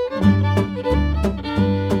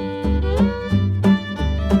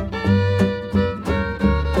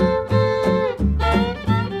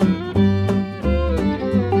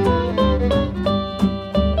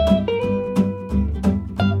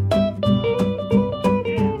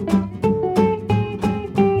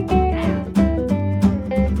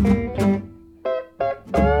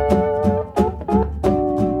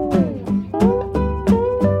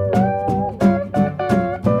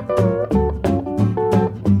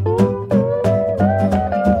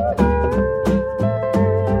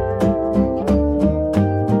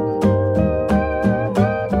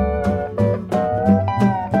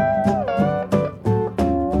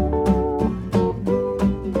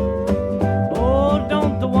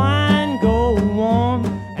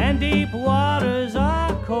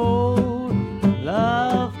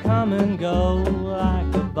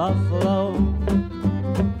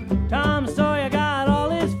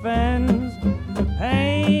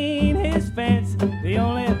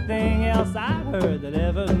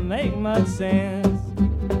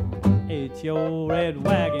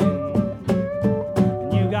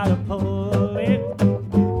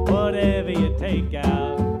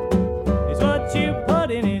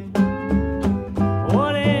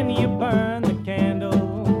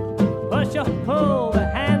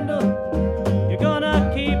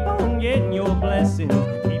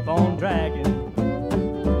 on dragging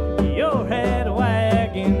your red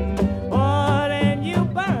wagon. Oh, then you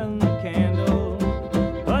burn the candle,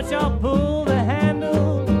 but you'll pull the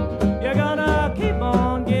handle. You're gonna keep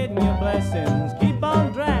on getting your blessings, keep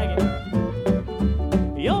on dragging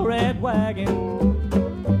your red wagon.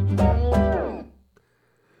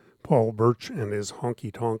 Paul Burch and his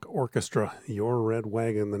Honky Tonk Orchestra, Your Red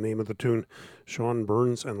Wagon, the name of the tune. Sean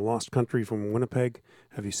Burns and Lost Country from Winnipeg.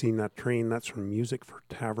 Have you seen that train? That's from Music for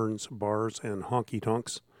Taverns, Bars, and Honky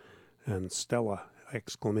Tonks. And Stella,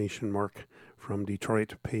 exclamation mark, from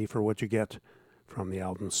Detroit, Pay for What You Get, from the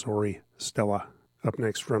album Sorry, Stella. Up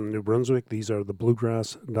next from New Brunswick, these are the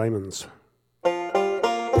Bluegrass Diamonds.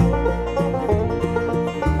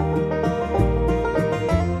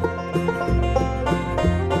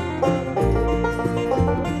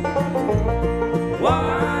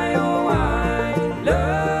 Why, oh why,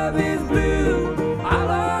 love is blue. I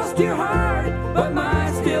lost your heart, but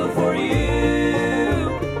mine's still for you.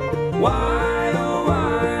 Why, oh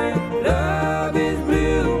why, love is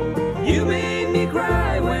blue. You made me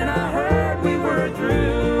cry when I heard we were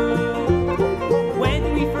through.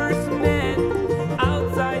 When we first met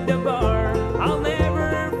outside the bar, I'll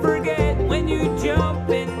never forget when you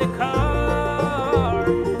jumped in the car.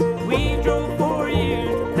 We drove 4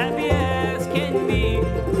 years, happy as can be,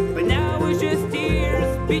 but now it's just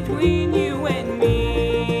tears between you and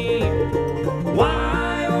me.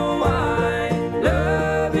 Why, oh why,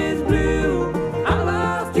 love is blue. I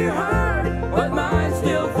lost your heart, but mine's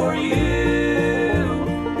still for you.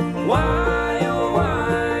 Why, oh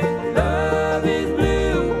why, love is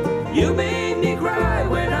blue. You made me cry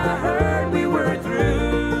when I heard we were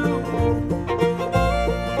through.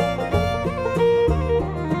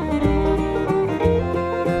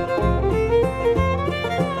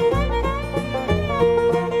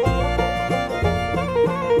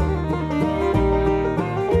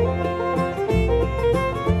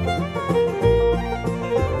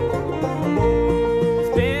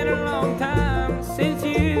 It's been a long time since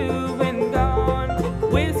you've been gone.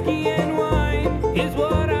 Whiskey and wine is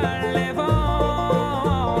what I live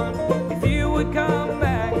on. If you would come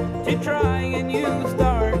back to try a new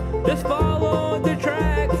start, just follow the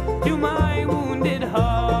tracks to my wounded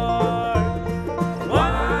heart.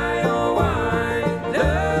 Why, oh why,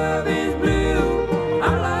 love is blue.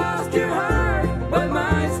 I lost your heart, but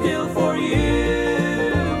mine's still for you.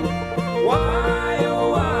 Why, oh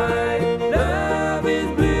why, love is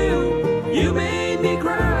blue. You made me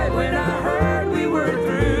cry when I heard we were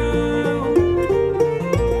through.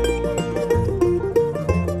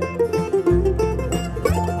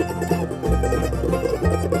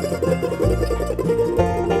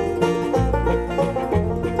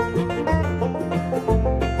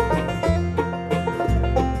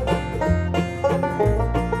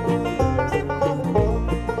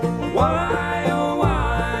 Why, oh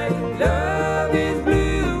why, love is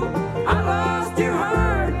blue. I lost your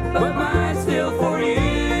heart, but mine's still for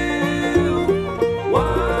you.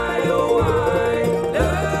 Why, oh why,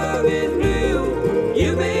 love is blue.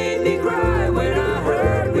 You made me cry when I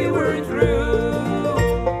heard we were through.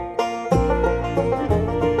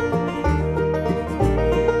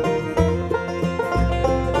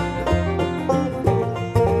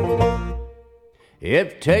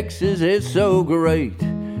 If Texas is so great,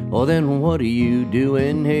 well then what are you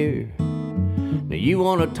doing here? Now you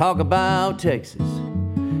want to talk about Texas,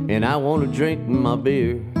 and I want to drink my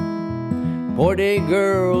beer. Port A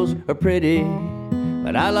girls are pretty,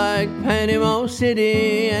 but I like Panama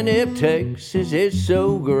City. And if Texas is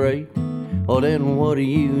so great, well then what are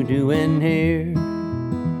you doing here?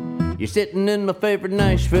 You're sitting in my favorite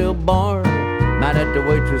Nashville bar, mad at the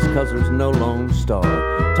waitress 'cause there's no Lone Star.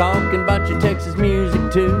 Talking about your Texas music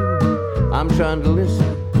too, I'm trying to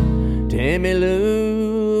listen to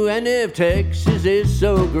Emmylou. And if Texas is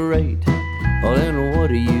so great, well then what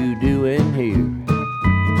are you doing here?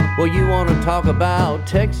 Well, you want to talk about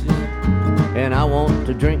Texas, and I want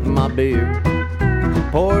to drink my beer.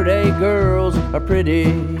 Port A girls are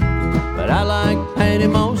pretty, but I like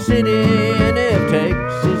Panama City. And if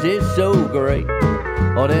Texas is so great,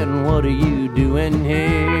 well then what are you doing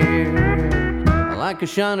here? I like a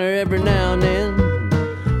shiner every now and then,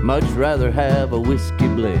 much rather have a whiskey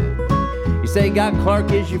blend. You say Guy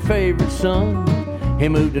Clark is your favorite son, he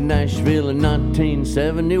moved to Nashville in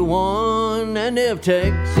 1971. And if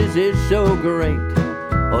Texas is so great,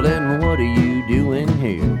 well then what are you doing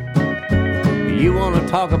here? You want to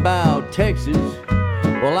talk about Texas,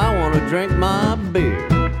 well I want to drink my beer.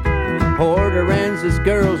 Port Aransas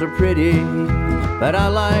girls are pretty, but I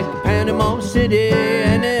like Panama City.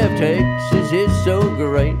 And if Texas is so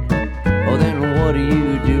great, well then what are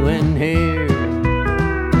you doing here?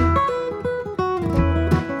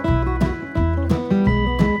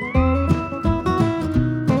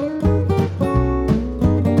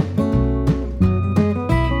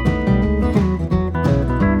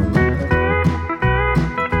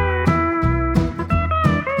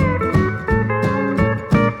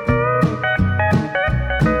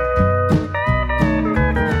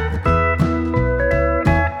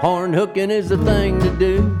 Trucking is the thing to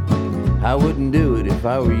do. I wouldn't do it if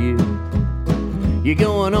I were you. You're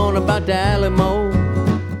going on about the Alamo.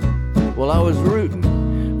 Well, I was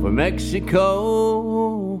rooting for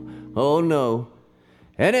Mexico. Oh no.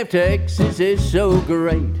 And if Texas is so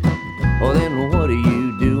great, well then what are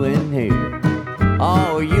you doing here?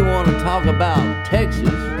 Oh, you want to talk about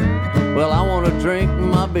Texas? Well, I want to drink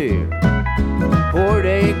my beer. Port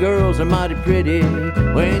A girls are mighty pretty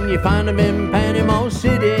when you find them in Panama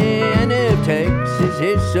City. And if Texas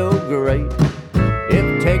is so great,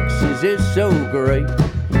 if Texas is so great,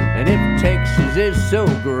 and if Texas is so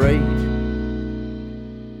great,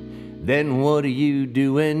 then what are you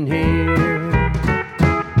doing here?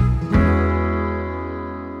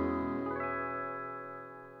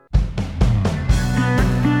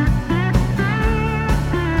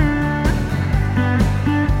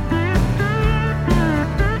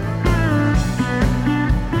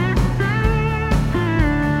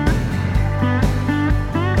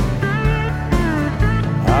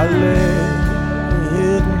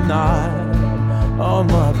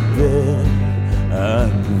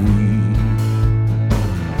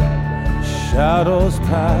 Shadows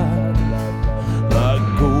pass like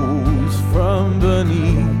ghosts from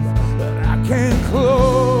beneath, but I can't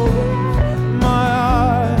close my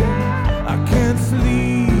eyes. I can't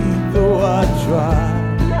sleep though I try.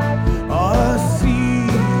 All I see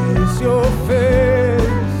is your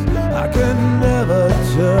face. I can never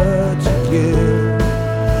touch again.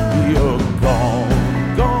 You're gone,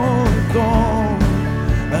 gone, gone,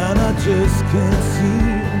 and I just can't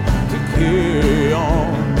seem to carry on.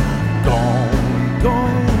 Gone.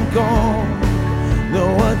 No,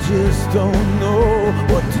 I just don't know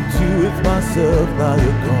what to do with myself now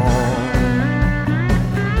you're gone.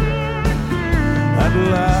 At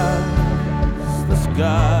last, the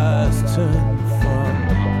skies turn from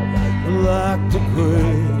black to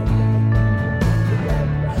gray.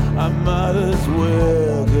 I might as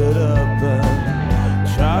well get up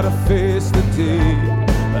and try to face the day.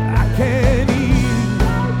 But I can't eat,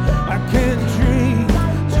 I can't drink,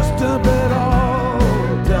 just a bit all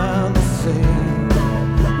down the same.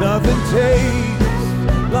 Nothing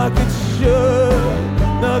tastes like it should,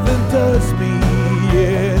 nothing does me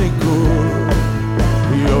any good.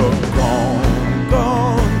 You're gone,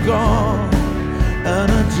 gone, gone,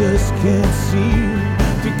 and I just can't seem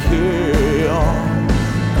to carry on.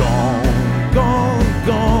 Gone, gone,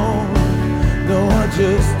 gone, no, I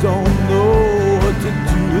just don't know what to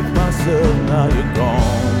do with myself now you're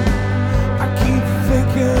gone. I keep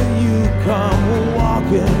thinking you come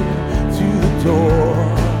walking to the door.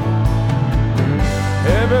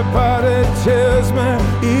 Everybody tells me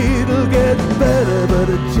it'll get better, but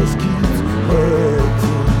it just keeps hurting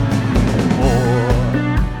more.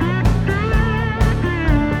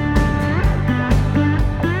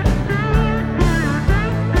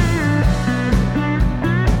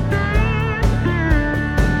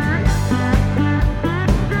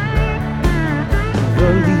 The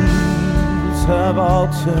leaves have all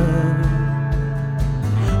turned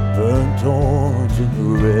burnt orange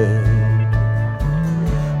and red.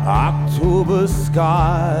 October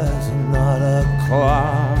skies and not a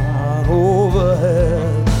cloud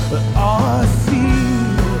overhead. But all I see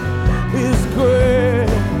is gray,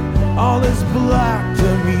 all is black to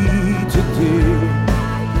me today.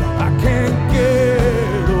 I can't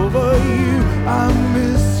get over you, I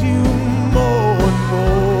miss you more and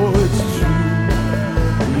more, it's true.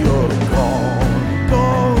 You're gone,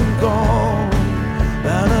 gone, gone,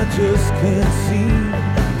 and I just can't seem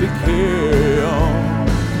to carry on.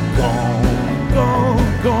 Gone, gone,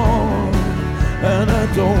 gone, and I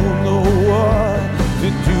don't know what to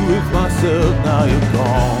do with myself now you're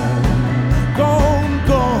gone. Gone,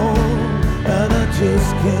 gone, and I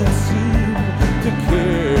just can't seem to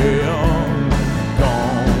carry on.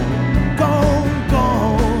 Gone, gone,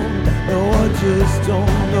 gone, no, I just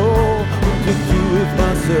don't know what to do with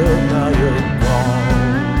myself now you're gone.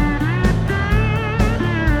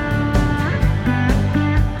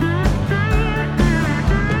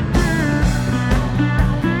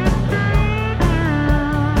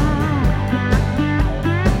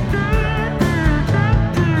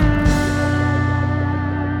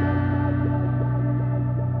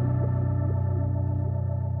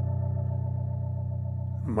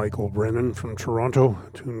 Michael Brennan from Toronto, a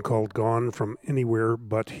tune called Gone from Anywhere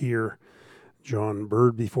But Here. John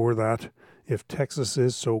Byrd before that, If Texas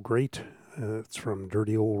Is So Great. It's from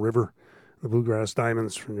Dirty Old River. The Bluegrass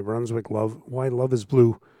Diamonds from New Brunswick, Why Love Is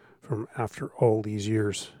Blue from After All These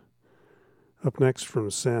Years. Up next from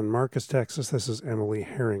San Marcos, Texas, this is Emily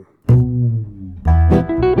Herring.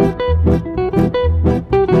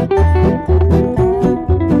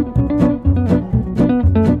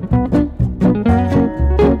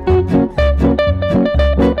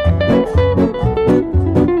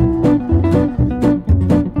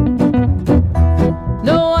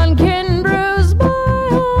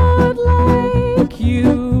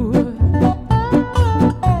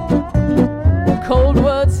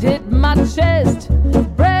 chest,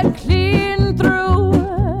 break clean through.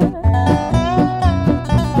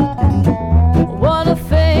 What a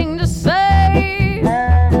thing to say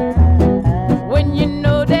when you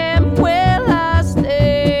know damn well I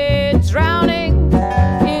stayed drowning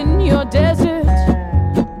in your desert,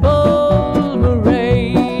 Balmorhea.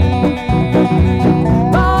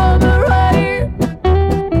 Balmorhea,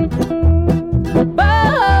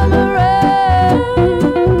 Balmorhea.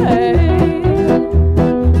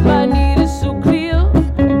 My need is so clear,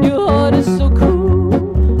 your heart is so cool,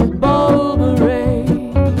 Balmorhea.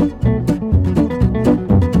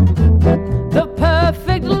 The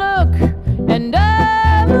perfect look, and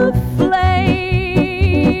I'm aflame.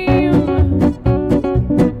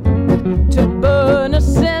 To burn a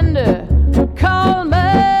cinder, call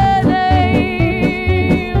my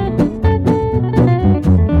name.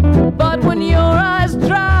 But when your eyes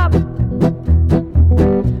drop,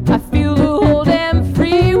 I feel the whole damn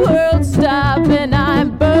free world stop, and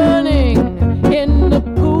I'm burning in the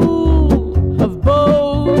pool of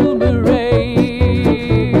Balmorhea.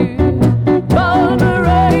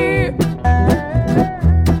 Balmorhea,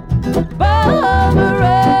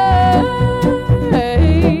 Balmorhea.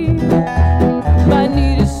 My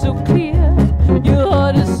need is so clear, your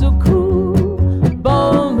heart is so cool,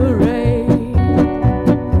 Balmorhea.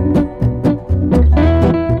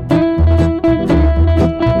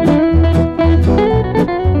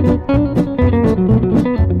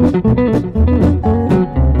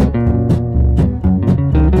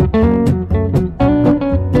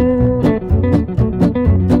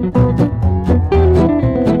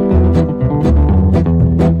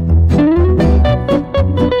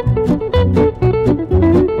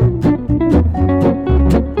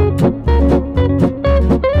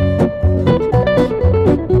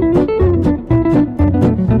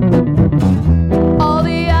 All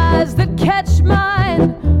the eyes that catch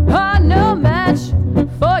mine are no match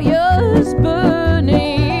for yours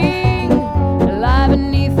burning. Lie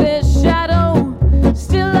beneath their shadow,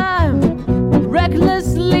 still I'm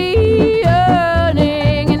recklessly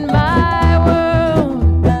yearning in my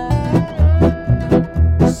world.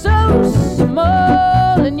 So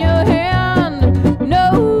small in your hand, no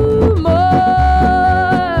more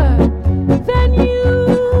than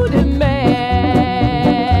you demand.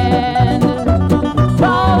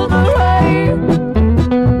 Balmorhea,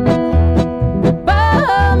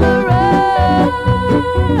 Balmorhea.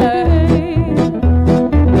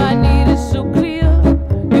 My need is so clear,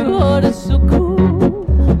 your heart is so cool,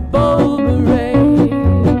 Balmorhea.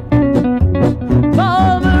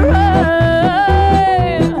 Balmorhea,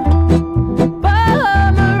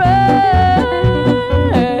 Balmorhea.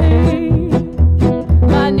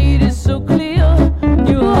 My need is so clear,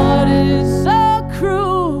 your heart is so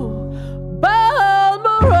cruel,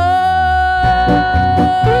 Balmorhea.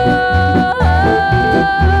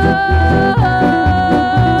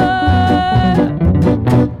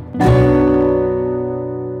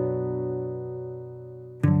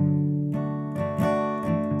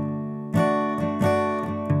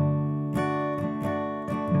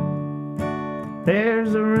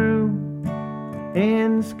 There's a room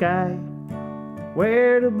in the sky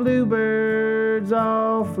where the bluebirds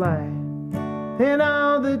all fly, and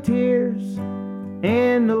all the tears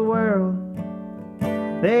in the world,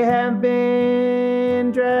 they have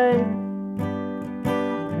been dried.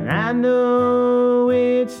 And I know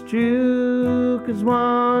it's true, 'cause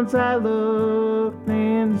once I looked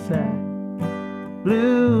inside.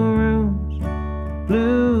 Blue rooms,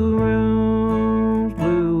 blue rooms,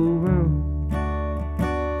 blue rooms.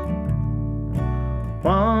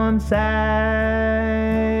 One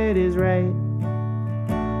side is right,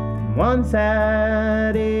 and one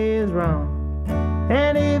side is wrong.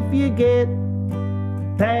 And if you get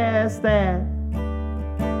past that,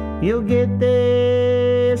 you'll get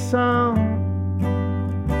this song.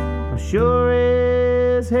 I sure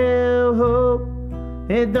as hell hope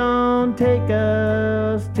it don't take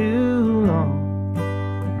us too long.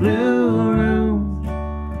 Blue rooms,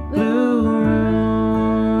 blue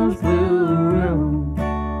rooms, blue rooms.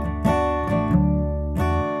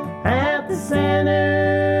 At the center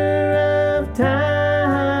of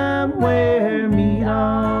time, where meet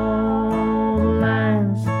all the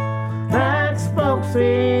lines, like spokes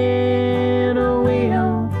in a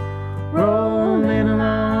wheel, rolling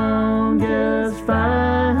along just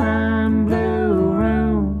fine. Blue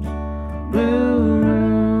rooms, blue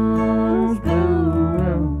rooms, blue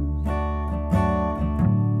rooms.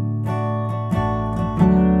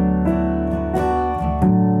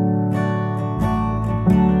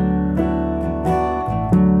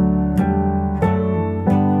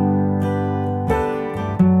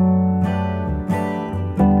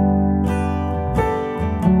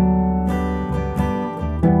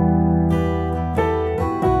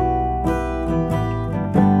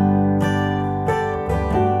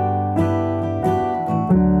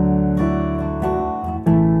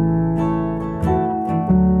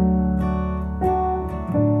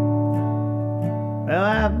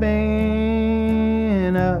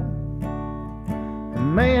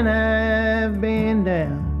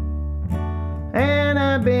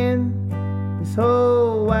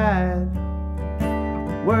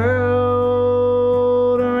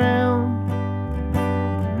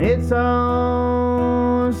 it's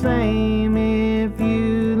all the same if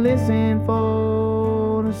you listen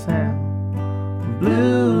for the sound.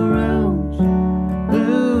 Blue rooms,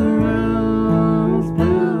 blue rooms,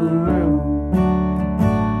 blue rooms.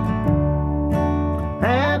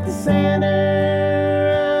 At the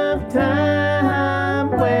center of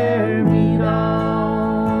time where meet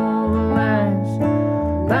all the lines,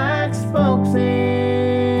 like spokes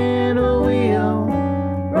in a wheel,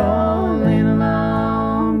 rolling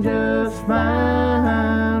along just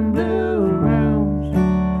fine. Blue rooms,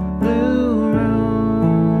 blue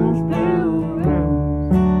rooms, blue rooms.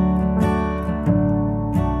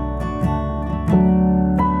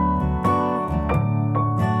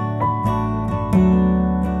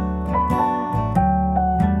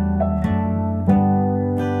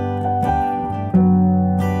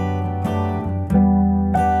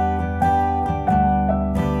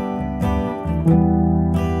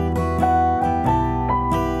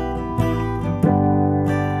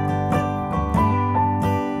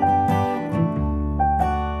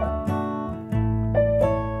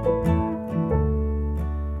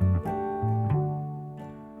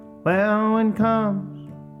 Well, when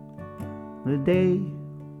comes the day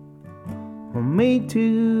for me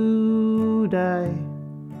to die,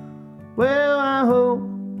 well, I hope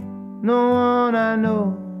no one I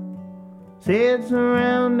know sits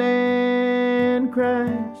around and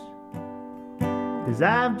cries, 'cause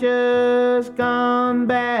I've just gone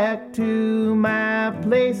back to my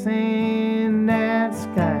place in that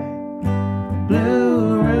sky.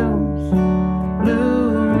 Blue rooms,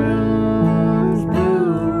 blue rooms,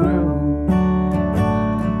 blue rooms.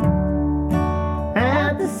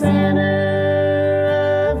 At the center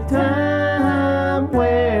of time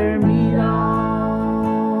where meet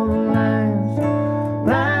all the lines,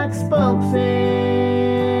 like spokes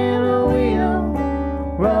in a wheel,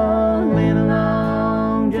 rolling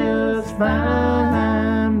along just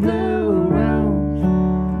fine. Blue rooms,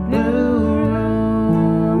 blue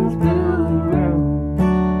rooms, blue rooms.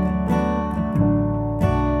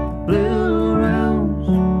 Blue rooms,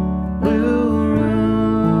 blue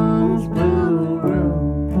rooms, blue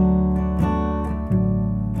rooms.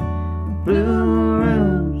 Blue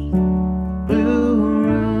rooms, blue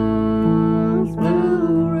rooms,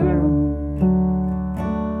 blue rooms.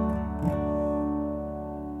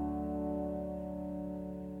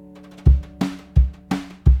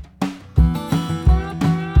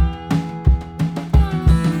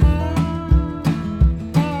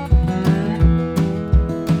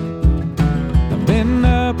 I've been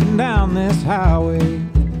up and down this highway,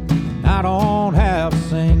 I don't have a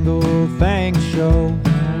single thing to show,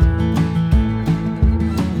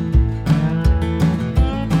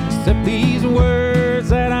 except these words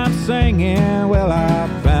that I'm singing. Well, I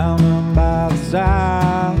found them by the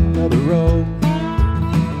side of the road.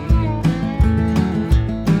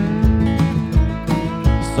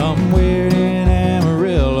 Somewhere in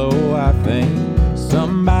Amarillo, I think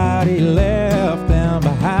somebody left them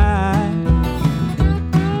behind.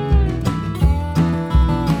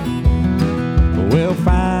 Well,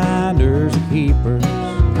 finders and keepers,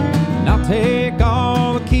 and I'll take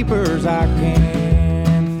all the keepers I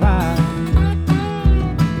can find.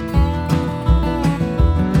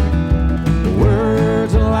 The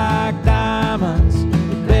words are like diamonds,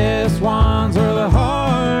 the best ones are the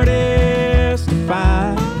hardest to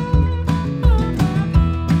find.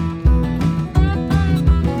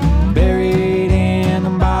 Buried in the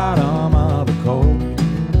bottom of the coal,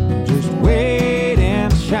 just waiting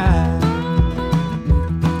to shine.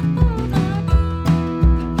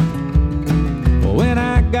 When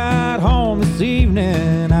I got home this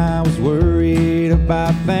evening, I was worried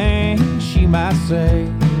about things she might say.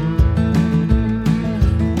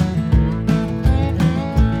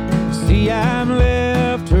 See, I've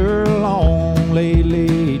left her alone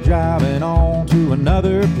lately, driving on to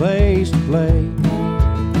another place to play.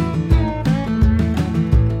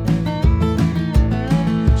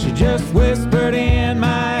 She just whispered in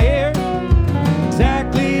my ear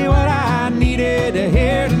exactly what I needed to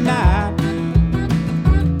hear tonight.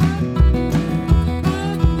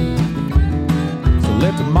 So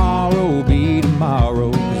let tomorrow be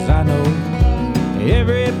tomorrow, 'cause I know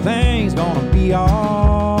everything's gonna be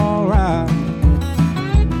alright.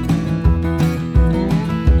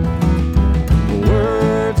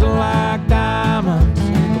 Words are like diamonds,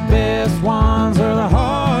 the best ones are the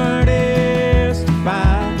hardest to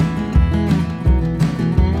find.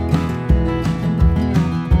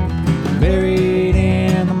 Buried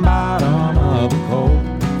in the bottom of the coal,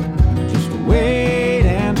 just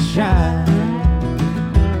waiting to shine.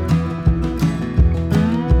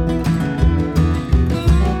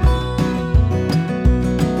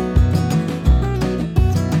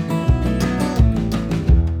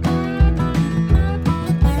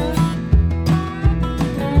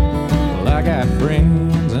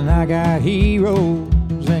 friends and I got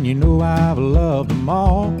heroes, and you know I've loved them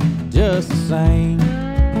all just the same.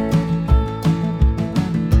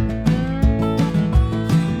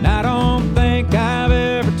 And I don't think I've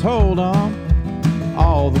ever told them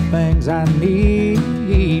all the things I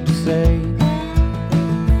need to say.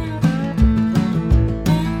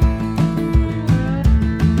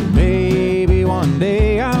 Maybe one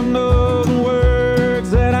day I'll know the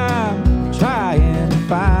words that I'm trying to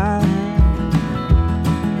find.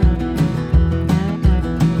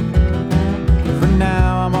 For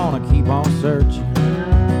now I'm gonna keep on searching,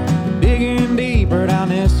 digging deeper down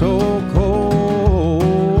this old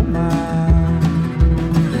coal mine.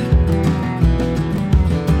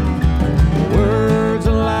 Words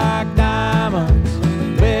are like diamonds,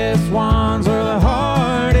 the best ones are the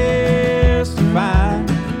hardest to find.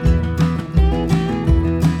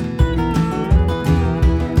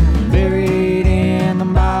 Buried in the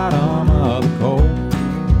bottom of the coal,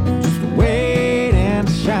 just waiting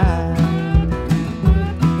to shine.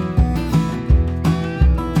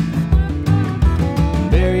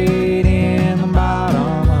 Buried in the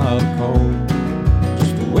bottom of the coal,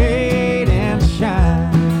 just waiting to shine.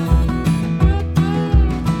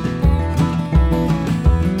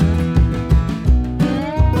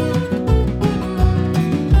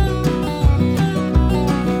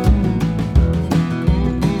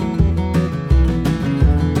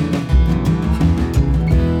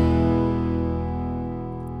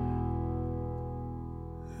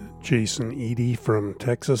 Jason Eady from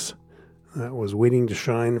Texas. That was Waiting to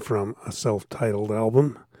Shine from a self-titled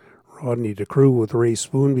album. Rodney DeCrew with Ray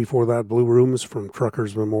Spoon. Before that, Blue Rooms from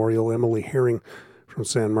Truckers Memorial. Emily Herring from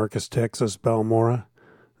San Marcos, Texas. Balmorhea.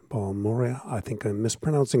 I think I'm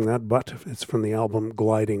mispronouncing that, but it's from the album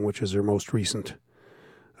Gliding, which is their most recent.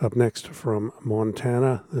 Up next from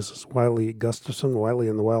Montana, this is Wiley Gustafson. Wiley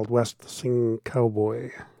in the Wild West, the Singing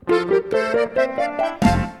Cowboy.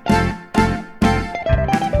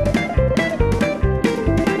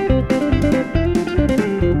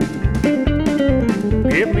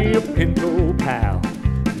 Give me a pinto pal,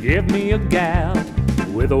 give me a gal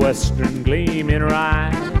with a western gleam in her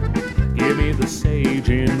eye. Give me the sage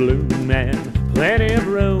in bloom and plenty of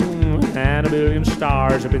room and a billion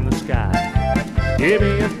stars up in the sky. Give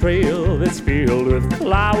me a trail that's filled with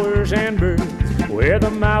flowers and birds where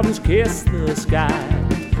the mountains kiss the sky.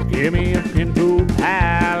 Give me a pinto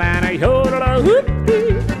pal and a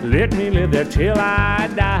yodel-a-whoop-dee. Let me live there till I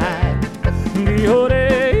die.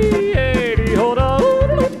 Dee-ho-day, dee-ho-da.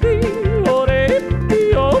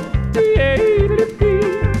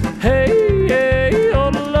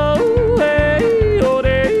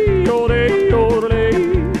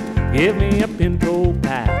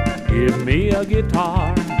 A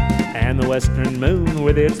guitar and the western moon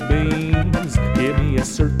with its beams. Give me a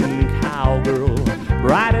certain cowgirl,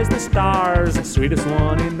 bright as the stars, the sweetest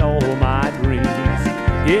one in all my dreams.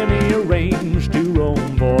 Give me a range to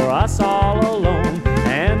roam for us all alone,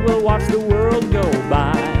 and we'll watch the world go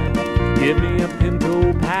by. Give me a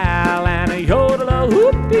pinto pal and a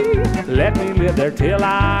yodel-a-whoop-dee. Let me live there till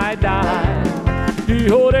I die.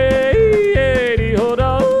 Dee-ho-day,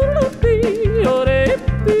 dee-ho-da-dee, ho-day,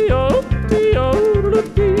 dee-ho.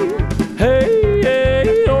 Hey,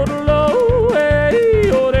 hey, yodel-o, hey,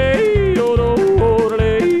 yodel, yodel,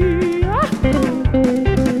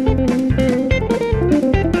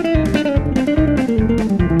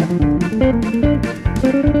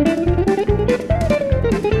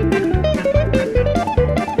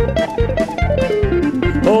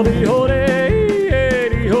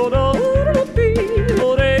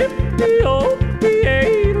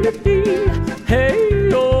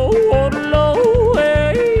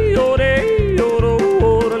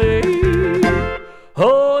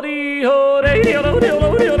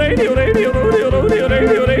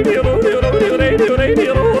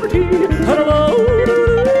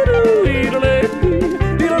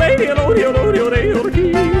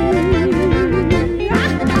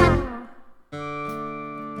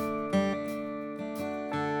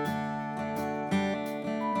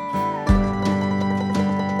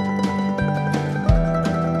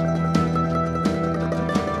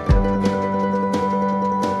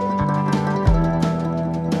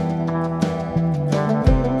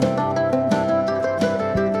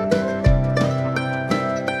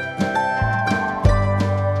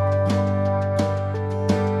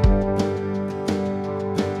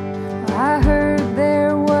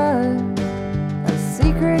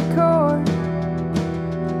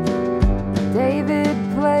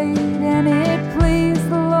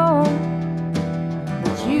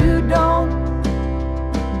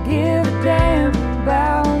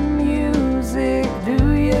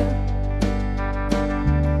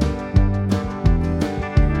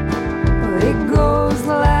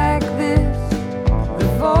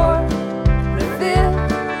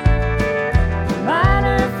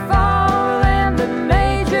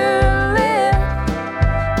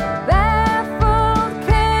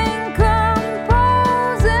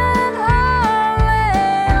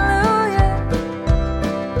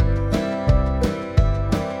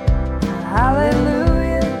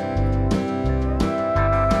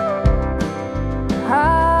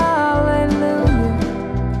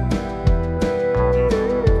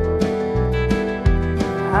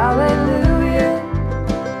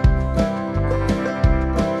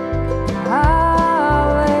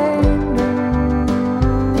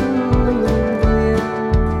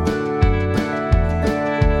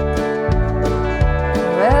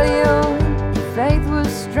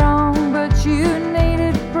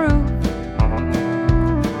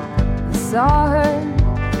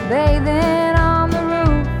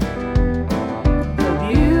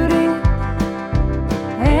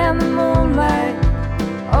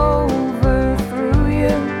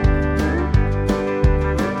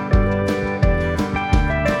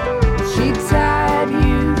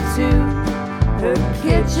 her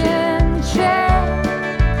kitchen chair.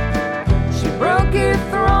 She broke your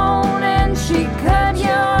throne and she cut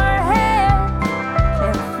your hair,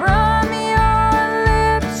 and from your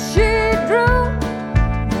lips she drew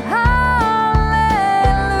hallelujah,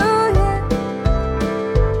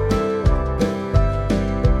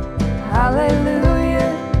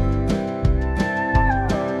 hallelujah,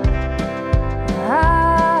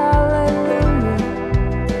 hallelujah,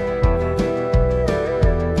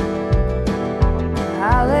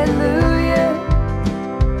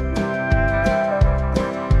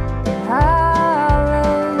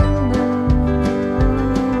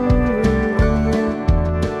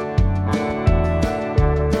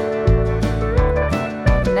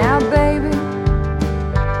 now, baby,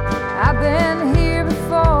 I've been here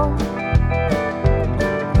before.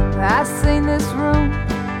 I've seen this room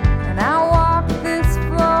and I walked this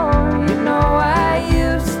floor. You know, I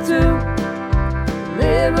used to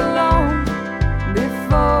live alone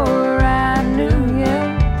before I knew you.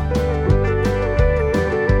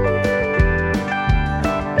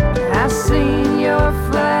 I seen your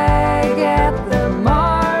flag at the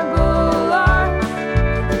Marble Arch.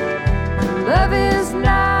 Love is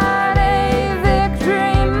not a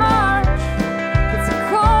victory march. It's a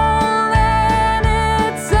cold and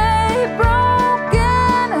it's a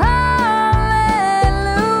broken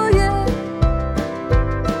hallelujah,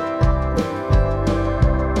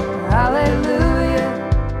 hallelujah,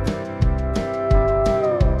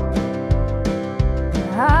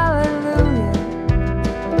 hallelujah,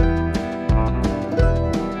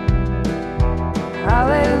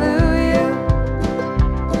 hallelujah,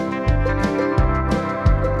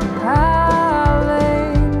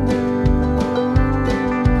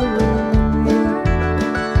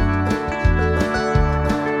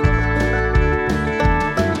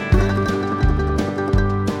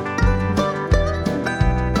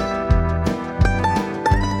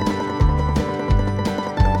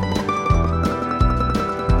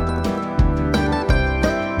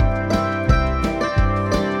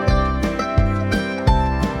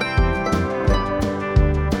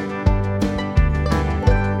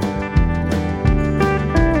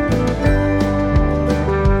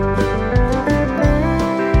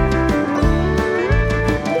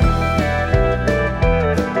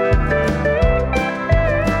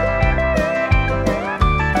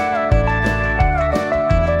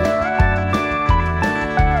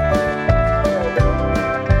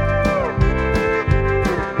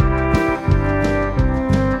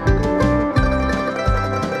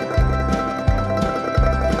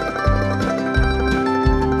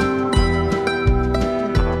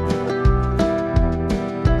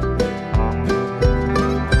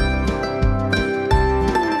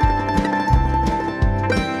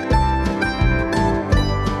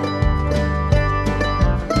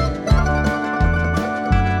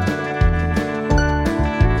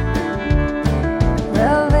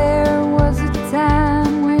 well, there was a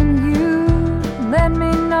time when you let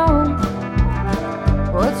me know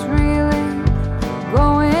what's really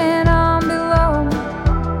going on below.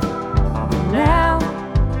 But now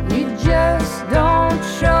you just don't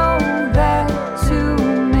show that to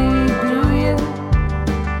me, do you?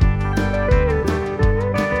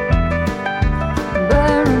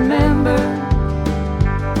 But remember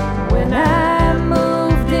when I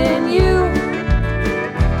moved in you,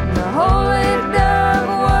 the holy dove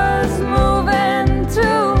was moving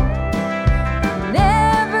too, and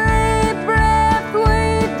every breath we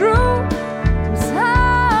drew was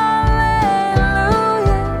hallelujah,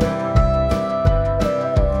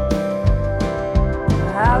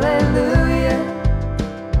 hallelujah,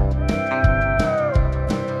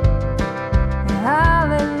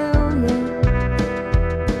 hallelujah,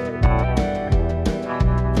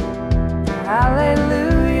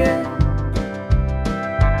 hallelujah,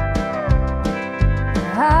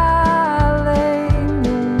 hallelujah.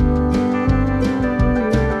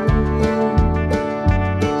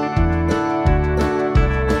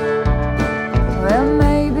 Well,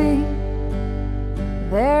 maybe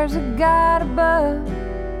there's a God above,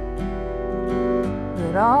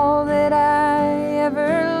 but all that I ever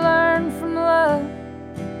learned from love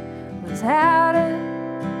was how to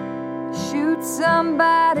shoot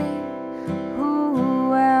somebody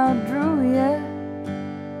who outdrew you.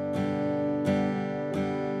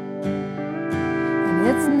 And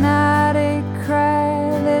it's not a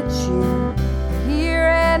cry that you hear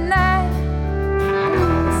at night.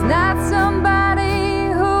 It's not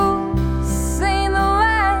somebody who's seen the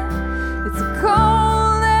light. It's a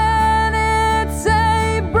cold and it's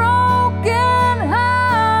a broken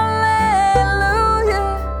hallelujah,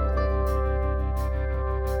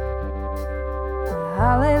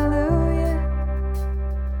 hallelujah.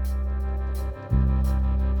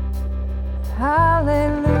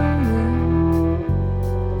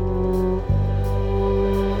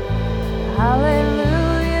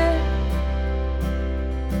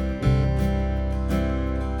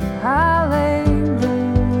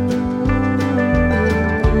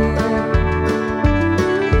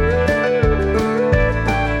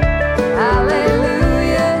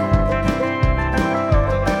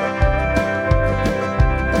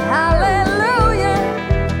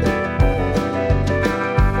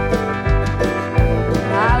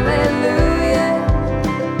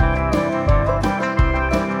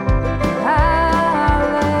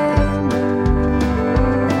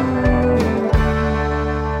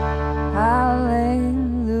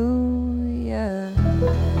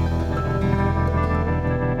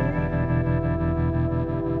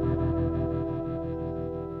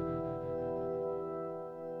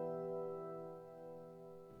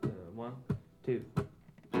 2.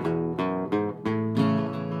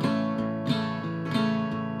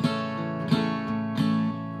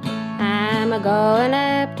 I'm a-going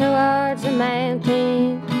up towards the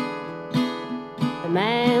mountain. The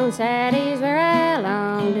mountainside is where I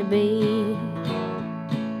long to be.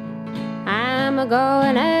 I'm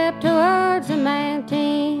a-going up towards the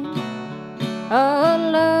mountain. Oh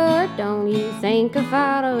Lord, don't you think of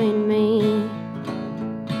following me?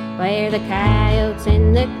 Where the coyotes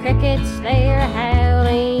and the crickets, they're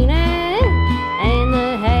howling, and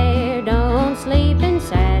the hare don't sleep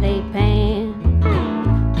inside a pan.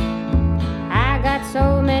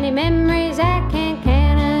 So many memories I can't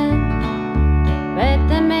count 'em, but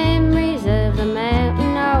the memories of the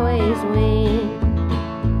mountain always win.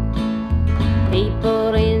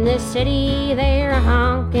 People in the city, they're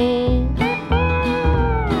honking.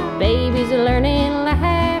 Babies are learning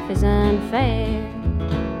life is unfair.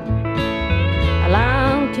 I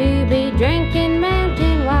long to be drinking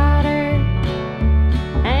mountain water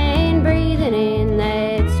and breathing in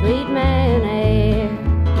that sweet mountain air.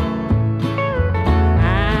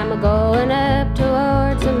 Going up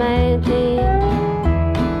towards the mountain.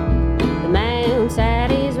 The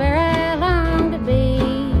mountainside is where I long to be.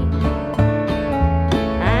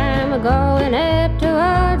 I'm going up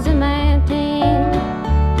towards the mountain.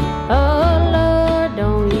 Oh Lord,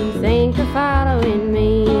 don't you think of following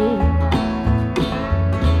me?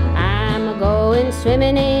 I'm going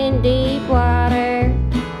swimming in deep water.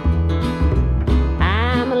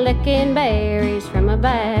 I'm licking berries from a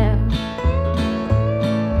bough.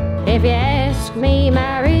 If you ask me,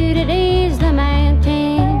 my route, it is the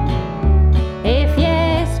mountain. If you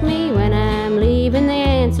ask me when I'm leaving, the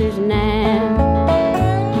answer's now.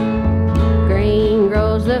 Green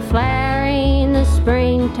grows the flower in the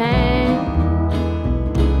springtime.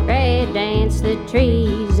 Red dance the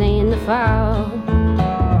trees in the fall.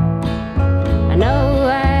 I know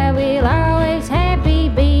I will always happy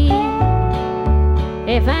be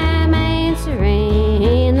if I'm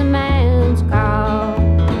answering the mountain's call.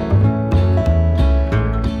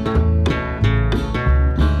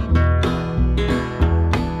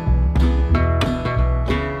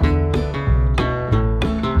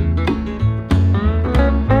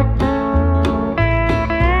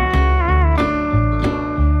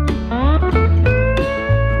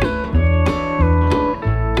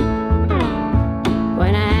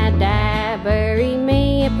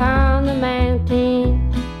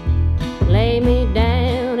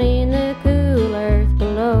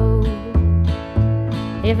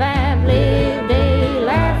 If I've lived a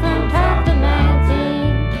life from top to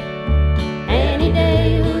mountain, any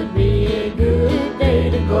day would be a good day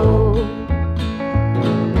to go.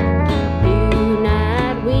 Do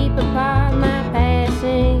not weep upon my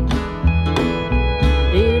passing.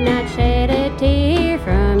 Do not shed a tear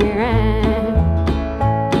from your eye.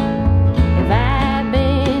 If I've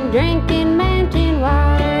been drinking mountain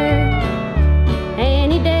water,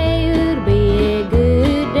 any day would be a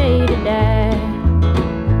good day to die.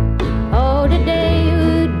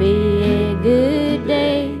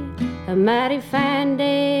 A mighty fine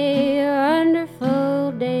day, a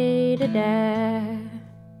wonderful day to die.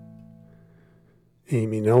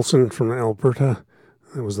 Amy Nelson from Alberta.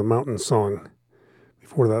 That was the Mountain Song.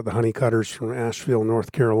 Before that, the Honeycutters from Asheville,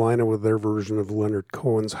 North Carolina, with their version of Leonard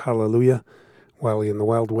Cohen's Hallelujah. Whiteley in the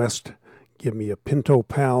Wild West, Give Me a Pinto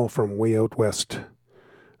Pal from Way Out West.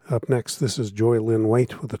 Up next, this is Joy Lynn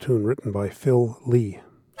White with a tune written by Phil Lee.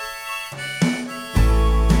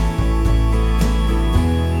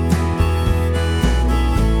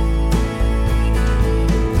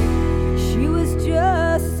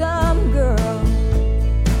 Some girl,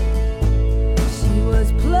 she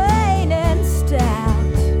was plain and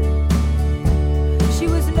stout. She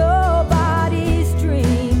was nobody's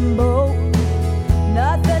dreamboat,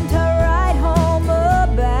 nothing to write home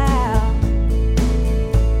about.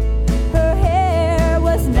 Her hair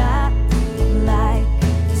was not like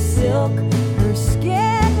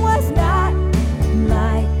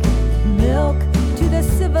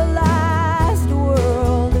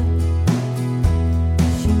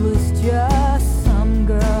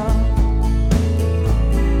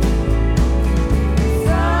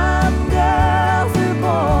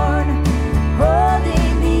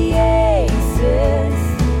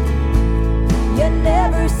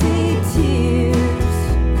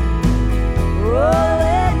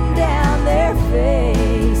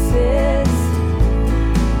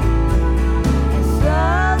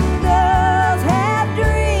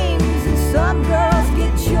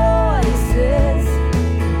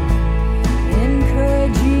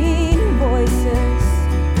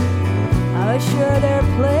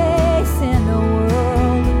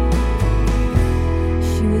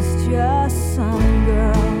just some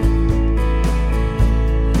girl.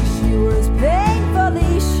 She was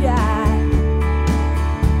painfully shy,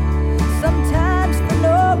 sometimes for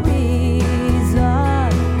no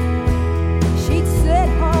reason. She'd sit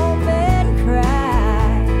home and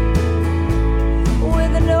cry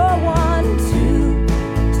with no one to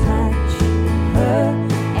touch her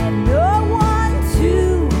and no one to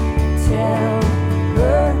tell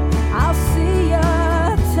her, I'll see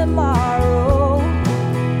ya tomorrow.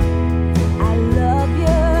 I love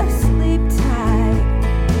you, sleep tight.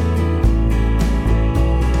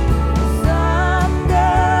 Some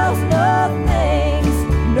girls know things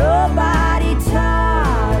nobody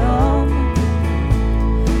taught 'em.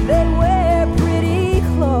 They wear pretty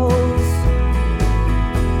clothes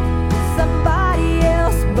somebody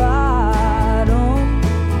else bought 'em.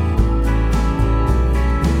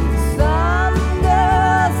 Some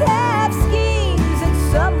girls have schemes and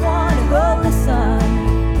someone who'll listen.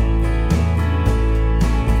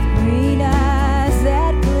 Green eyes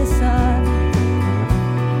that glisten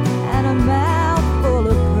and a mouth full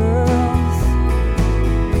of pearls.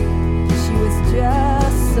 She was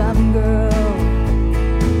just some girl.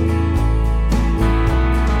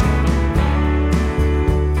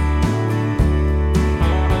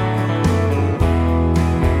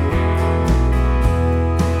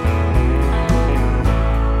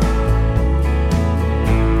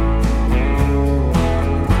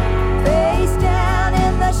 Face down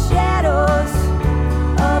in the shadows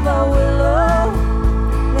of a willow,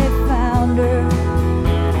 they found her.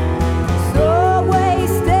 So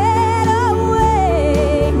wasted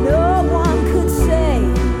away, no one could say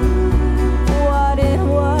what it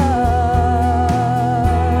was.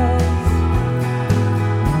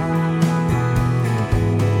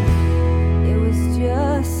 It was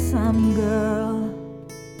just some girl,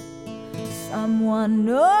 someone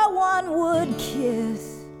no one would kiss,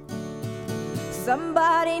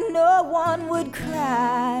 somebody no one would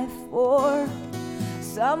cry for,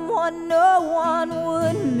 someone no one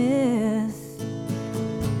would miss.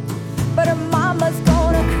 But her mama's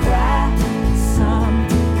gonna cry some,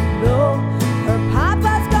 no, her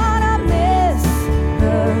papa's gonna miss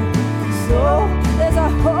her. So there's a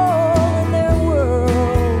hole in their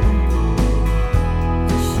world.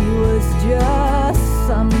 She was just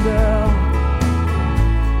some girl.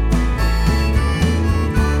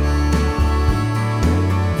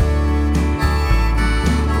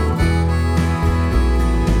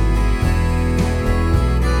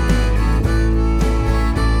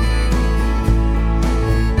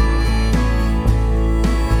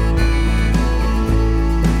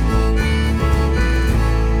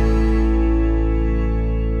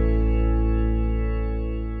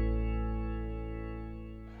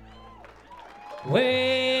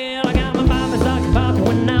 Well, I got my Bobby sock popped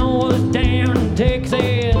when I was down in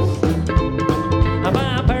Texas. I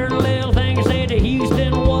buy a pair of little thing and said that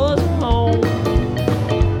Houston was home.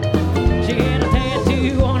 She had a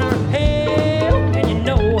tattoo on her head, and you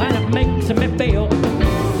know how it makes me feel.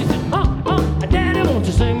 She said, Daddy, won't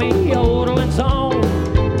you sing me a yodeling song?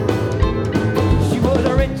 She was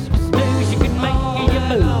a rich stew, she could make you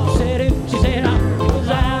move. Said it, she said, I was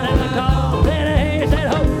out in the car. Said, hey, said,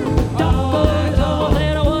 ho, don't go.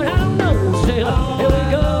 Said, what, I don't know. Said, here we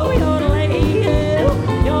go, yodeling,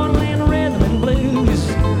 yodeling rhythm and blues.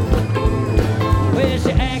 Well,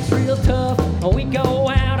 she acts real tough. We go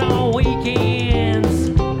out on weekends.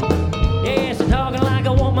 Yeah, she's talking like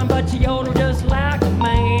a woman, but she yodel just like a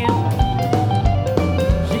man.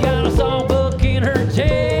 She got a songbook in her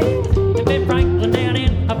chest, and Ben Franklin down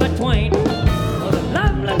in between. Well, the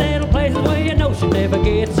lovely little places where you know she never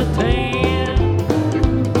gets a tan.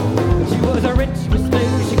 She was a rich Miss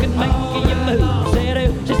Boo, she could make you move. Said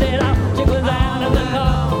who? She said oh, she was out in the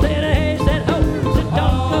car. Said hey, said oh, said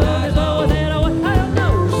don't move as though. Said oh, I don't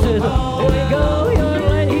know. Said here we go,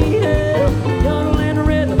 yodeling, yodeling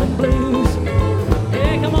rhythm and blues.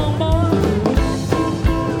 Yeah, come on, boy.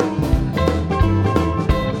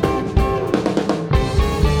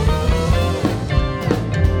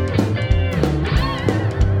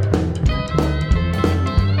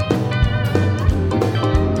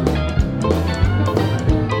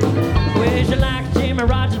 Well, she likes Jimmy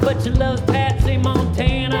Rogers, but she loves Patsy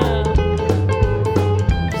Montana.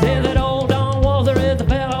 Said that old Don Walter is a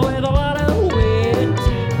fella with a lot of wit.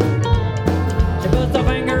 She puts her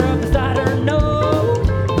finger up beside her nose,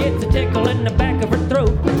 gets a tickle in the back of her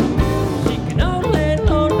throat. She can hold it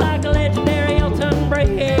load like a legendary Elton Brett.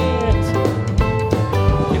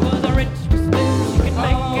 She was a rich Miss Boo, she could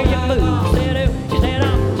make you move. Said who? She said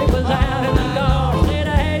oh, she was out in the car. Said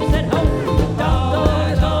hey, said oh, don't go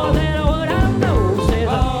as though. Said oh, what, I don't know. Said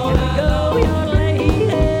here we go, yodeling,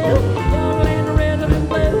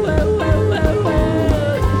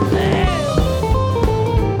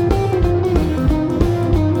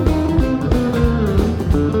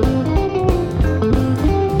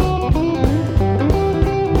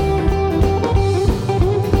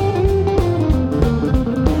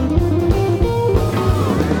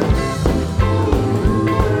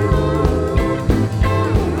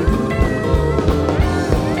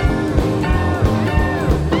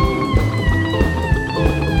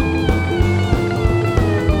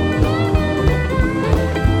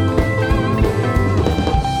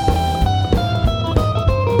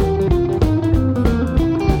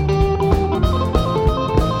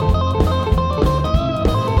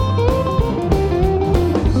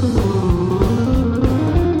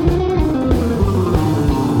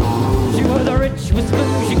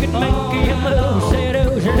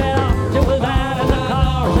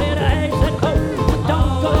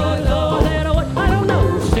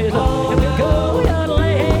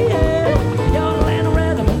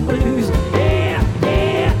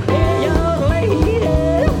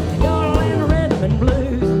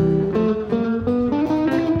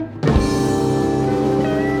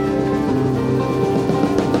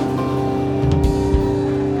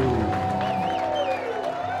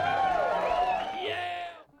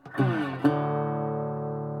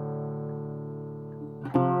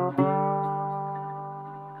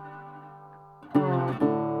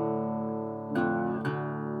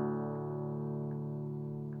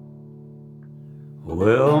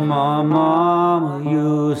 Well, my mama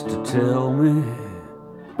used to tell me,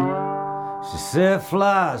 she said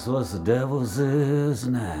flies was the devil's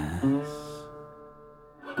eyes.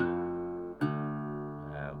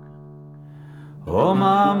 Oh,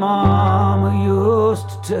 my mama used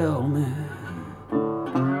to tell me,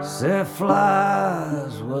 said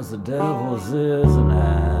flies was the devil's ears and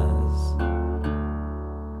eyes.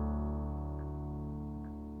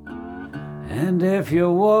 And if you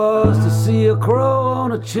was to see a crow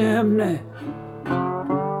on a chimney,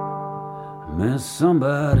 meant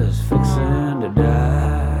somebody's fixing to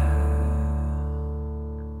die.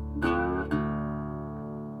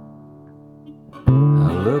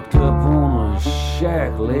 I looked up on a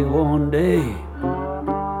shack late one day,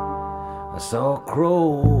 I saw a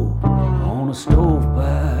crow on a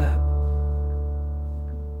stovepipe.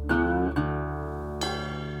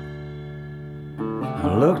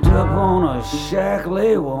 I looked up on a shack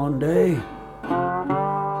late one day,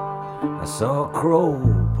 I saw a crow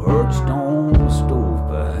perched on a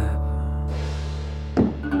stovepipe.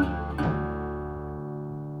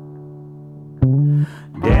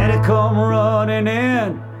 Daddy come running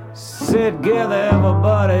in, said gather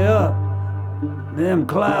everybody up, them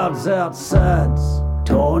clouds outside's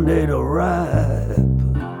tornado ripe.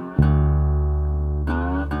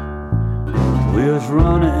 We was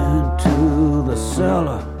running to the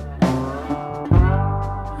cellar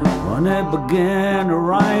when it began to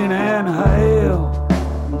rain and hail.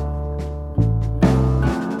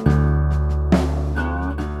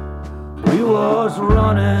 We was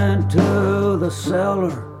running to the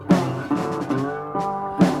cellar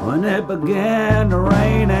when it began to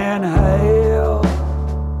rain and hail.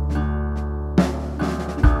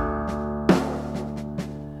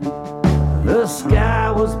 The sky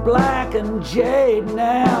was black and jade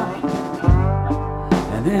now,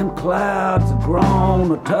 and them clouds had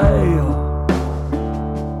grown a tail.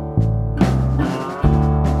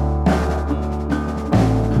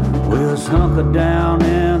 We was hunkered down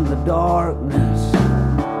in the darkness,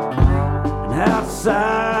 and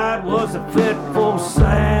outside was a fitful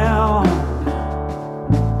sound.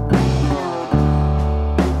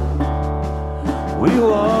 We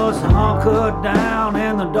was hunkered down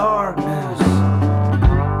in the darkness,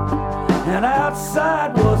 and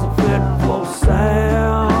outside was a fitful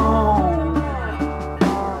sound.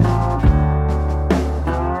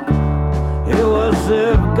 It was as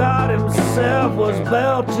if God himself was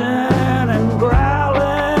belching and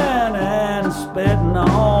growling and spitting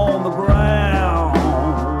on the ground.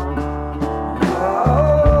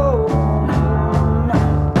 Oh.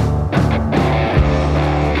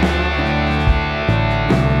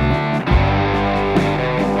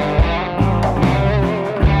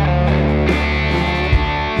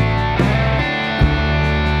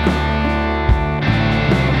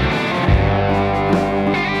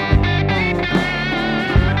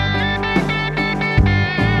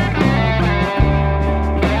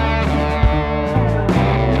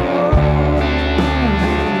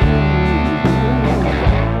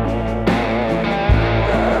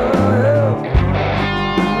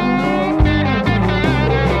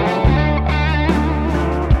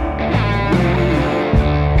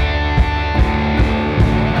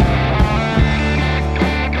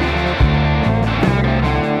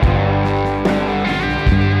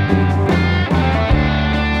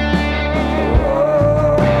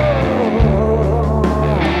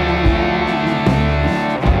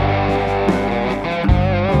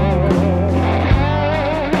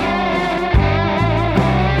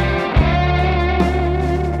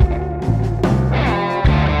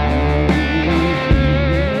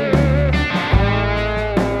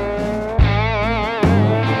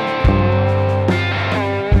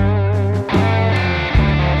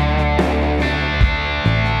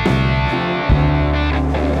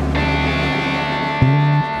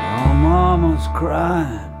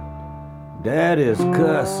 Daddy's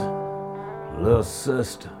cussing, little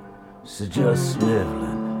sister, she's just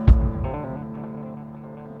sniveling.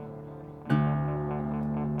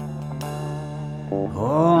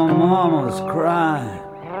 Oh, mama's crying,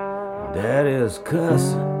 daddy's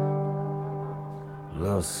cussing,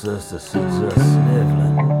 little sister, she's just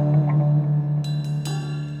sniveling.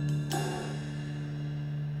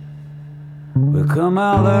 We come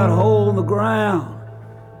out that hole in the ground,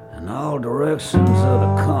 in all directions of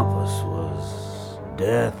the compass was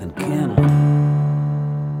death and kindling.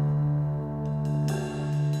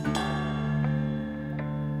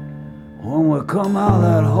 When we come out of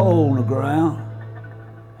that hole in the ground,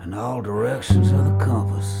 in all directions of the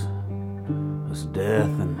compass was death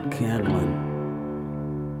and kindling.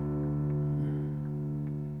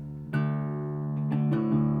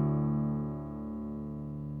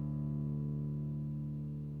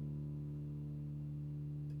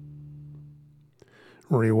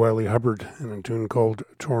 Ray Wiley Hubbard in a tune called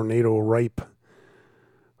Tornado Ripe.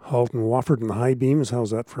 Halton Wofford and the High Beams,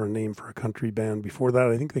 how's that for a name for a country band? Before that,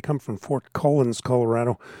 I think they come from Fort Collins,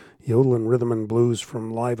 Colorado. Yodeling Rhythm and Blues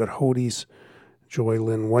from Live at Hodie's. Joy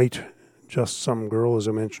Lynn White, Just Some Girl, as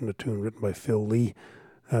I mentioned, a tune written by Phil Lee.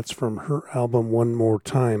 That's from her album One More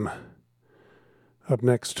Time. Up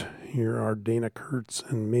next, here are Dana Kurtz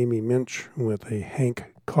and Mamie Minch with a Hank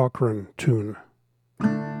Cochran tune.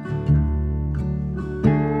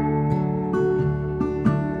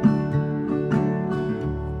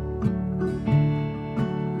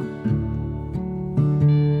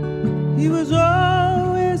 He was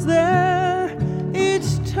always there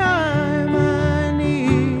each time I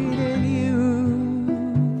needed you,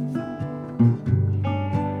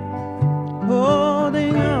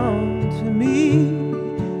 holding on to me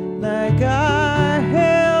like I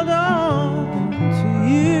held on to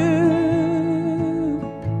you.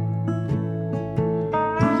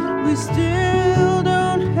 We still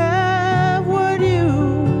don't have what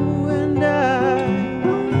you and I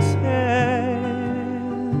once had.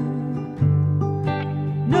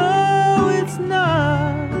 No, it's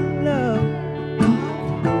not love,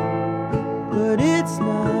 but it's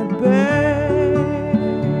not bad.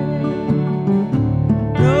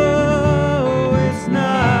 No, it's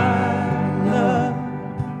not love,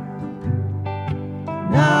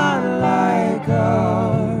 not like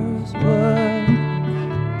ours was.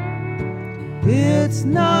 It's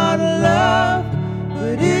not love,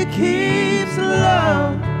 but it keeps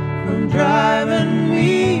love from driving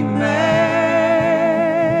me mad.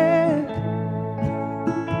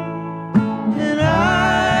 And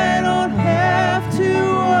I don't have to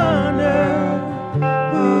wonder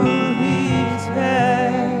who he's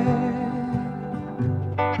had.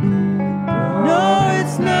 No,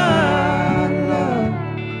 it's not love,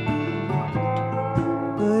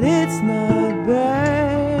 but it's not bad.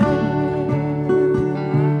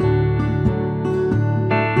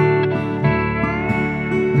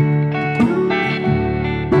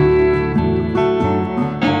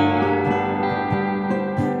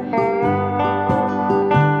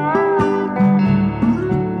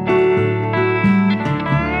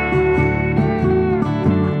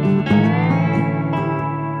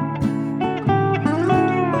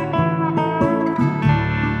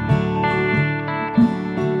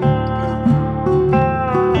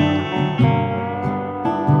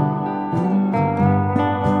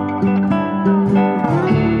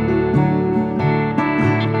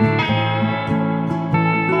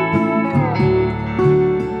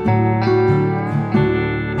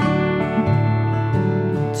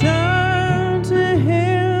 Turn to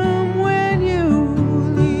him when you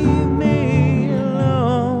leave me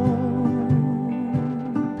alone.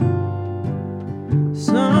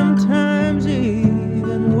 Sometimes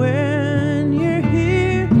even when you're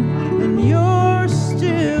here and you're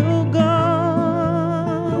still gone,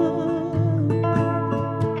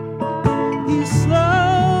 he's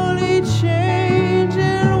slowly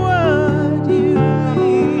changing what you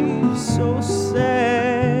leave so sad.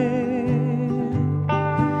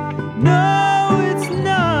 No, it's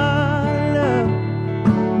not love,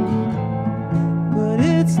 but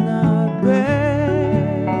it's not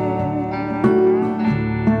bad.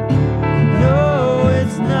 No,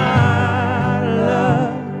 it's not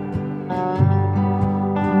love,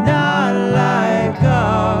 not like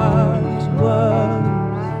ours was.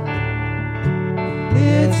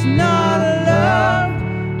 It's not love,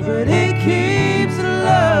 but it keeps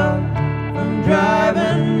love from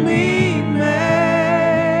driving me mad.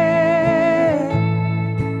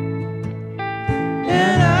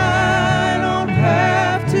 And I don't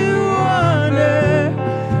have to wonder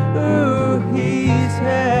who he's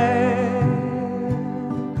had.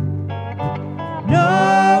 No,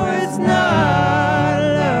 it's not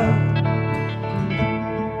love,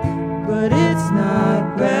 but it's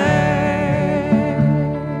not bad.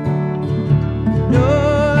 No,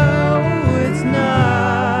 it's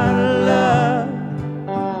not love,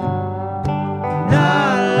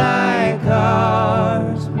 not like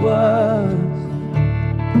ours was.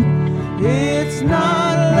 It's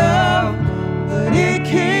not love, but it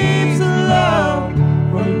keeps love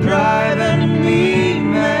from driving me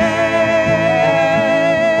mad.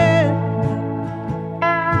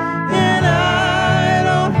 And I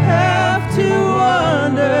don't have to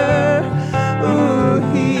wonder who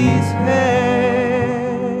he's had.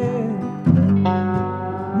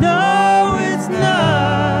 No, it's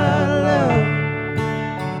not love,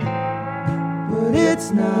 but it's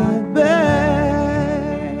not bad.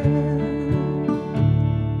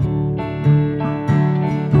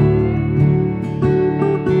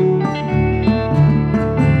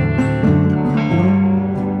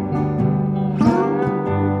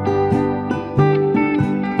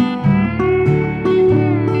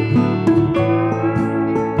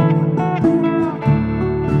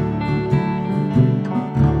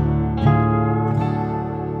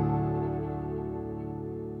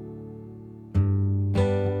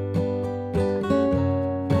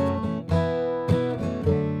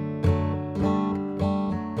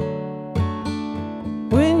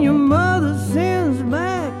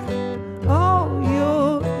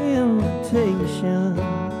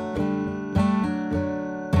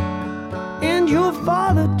 your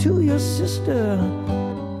father to your sister,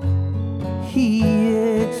 he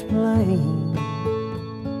explained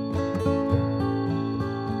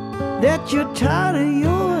that you're tired of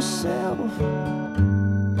yourself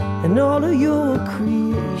and all of your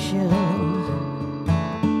creations.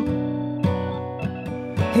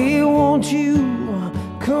 He wants you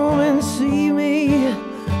come and see me,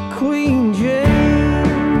 Queen Jane.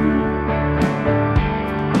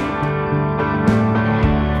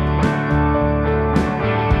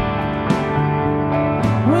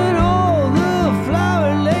 When all the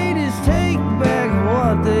flower ladies take back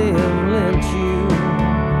what they have lent you,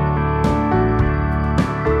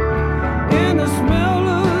 and the smell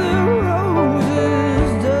of their roses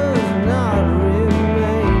does not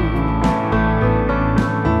remain,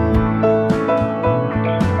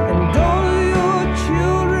 and all of your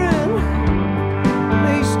children,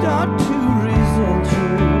 they start to resent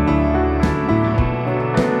you.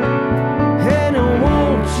 And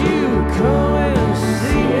won't you come and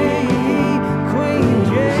see me, Queen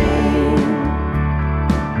Jane?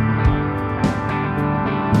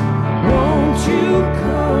 Won't you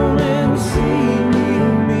come and see me?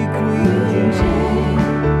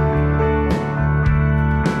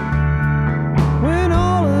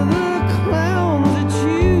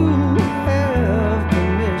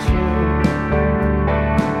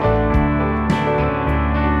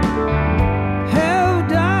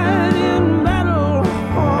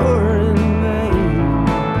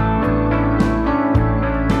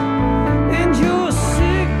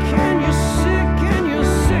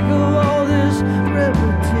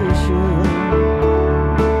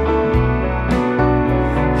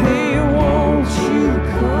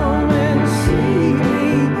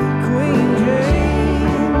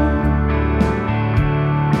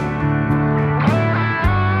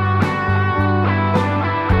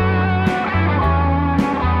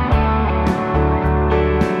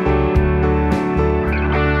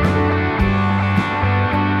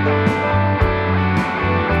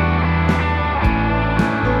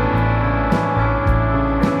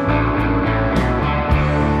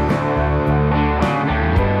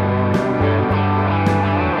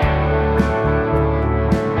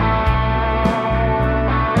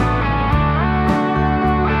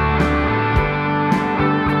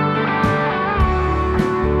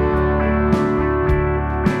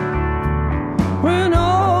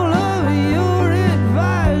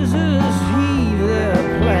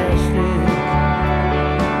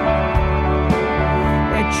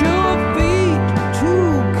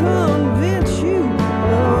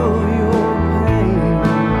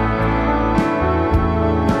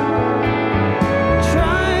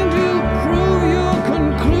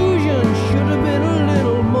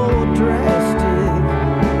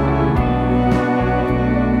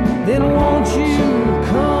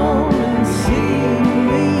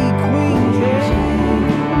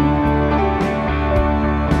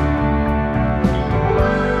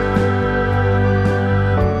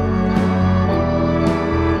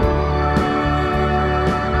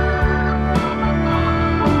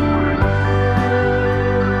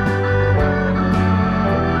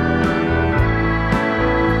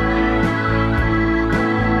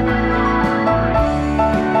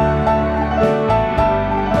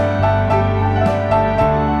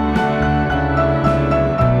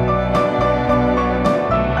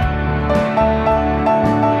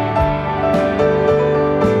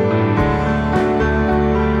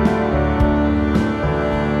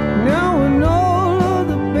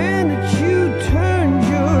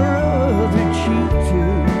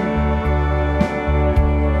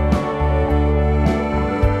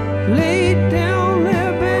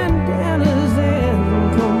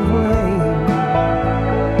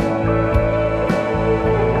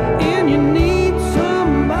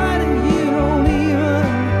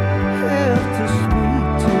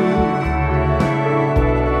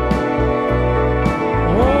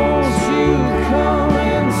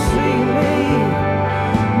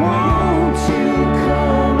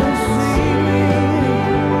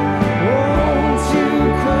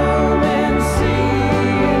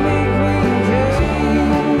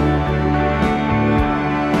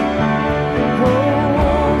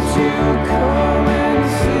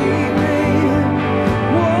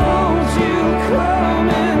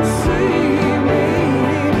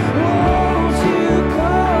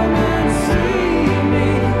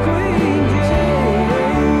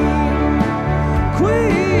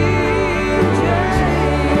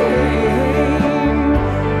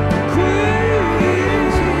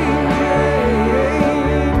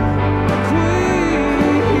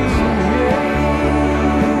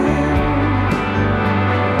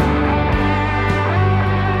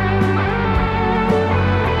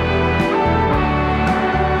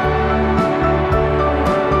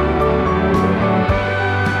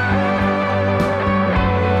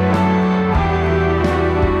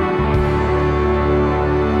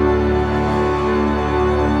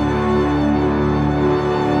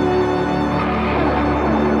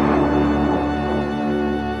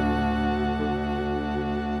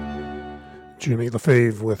 Jimmy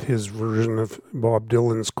LaFave with his version of Bob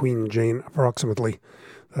Dylan's Queen Jane, approximately.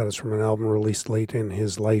 That is from an album released late in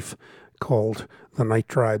his life called The Night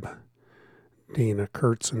Tribe. Dana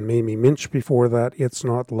Kurtz and Mamie Minch before that, It's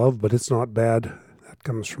Not Love, But It's Not Bad. That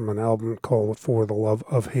comes from an album called For the Love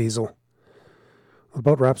of Hazel.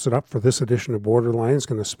 About wraps it up for this edition of Borderline. It's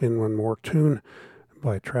going to spin one more tune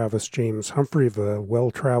by Travis James Humphrey, the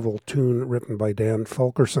well-traveled tune written by Dan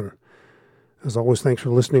Fulkerson. As always, thanks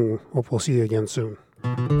for listening. Hope we'll see you again soon.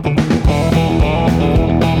 All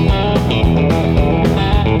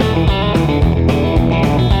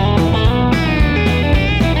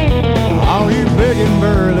you big and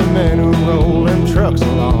burly men who roll them trucks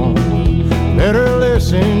along, better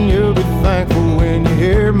listen, you'll be thankful when you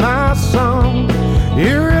hear my song.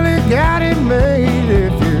 You really got it made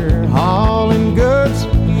if you're hauling goods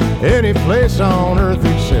any place on earth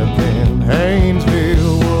except in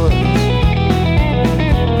Haynesville woods.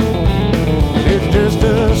 It's just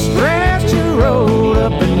a stretch of road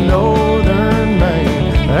up in northern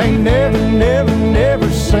Maine. I ain't never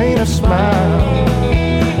seen a smile.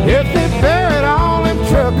 If they buried all them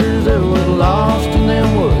truckers that were lost in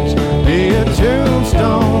them woods, be a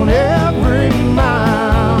tombstone every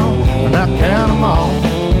mile. When I count them all,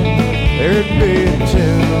 there'd be a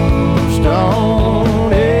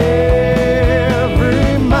tombstone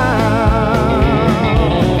every mile.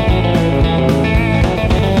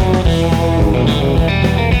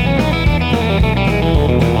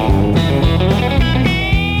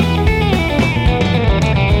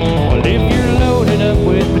 Well, if you're loaded up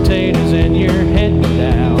with potatoes and you're heading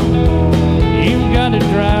down, you've got to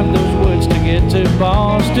drive those woods to get to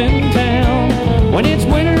Boston town. When it's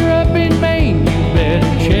winter up in Maine, you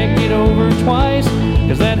better check it over twice,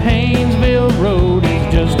 'cause that Haynesville road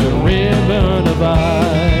is just a ribbon of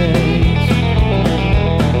ice.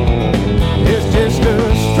 It's just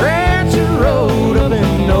a stretch of road up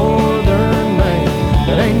in northern Maine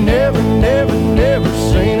that ain't never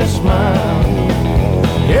seen a smile.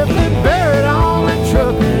 If they buried all the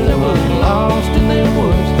truckers that was lost in them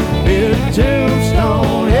woods, be a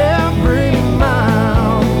tombstone every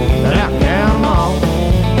mile. And I count them all,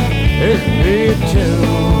 there'd be a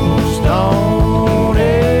tombstone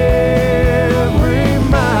every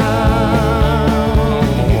mile.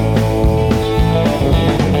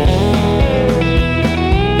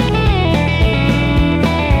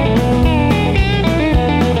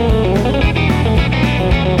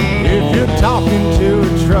 If you're talking to a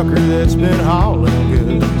trucker that's been hauling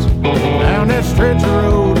goods down that stretch of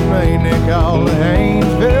road in Maine they call the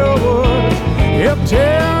Haynesville woods, he'll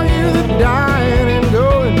tell you that dying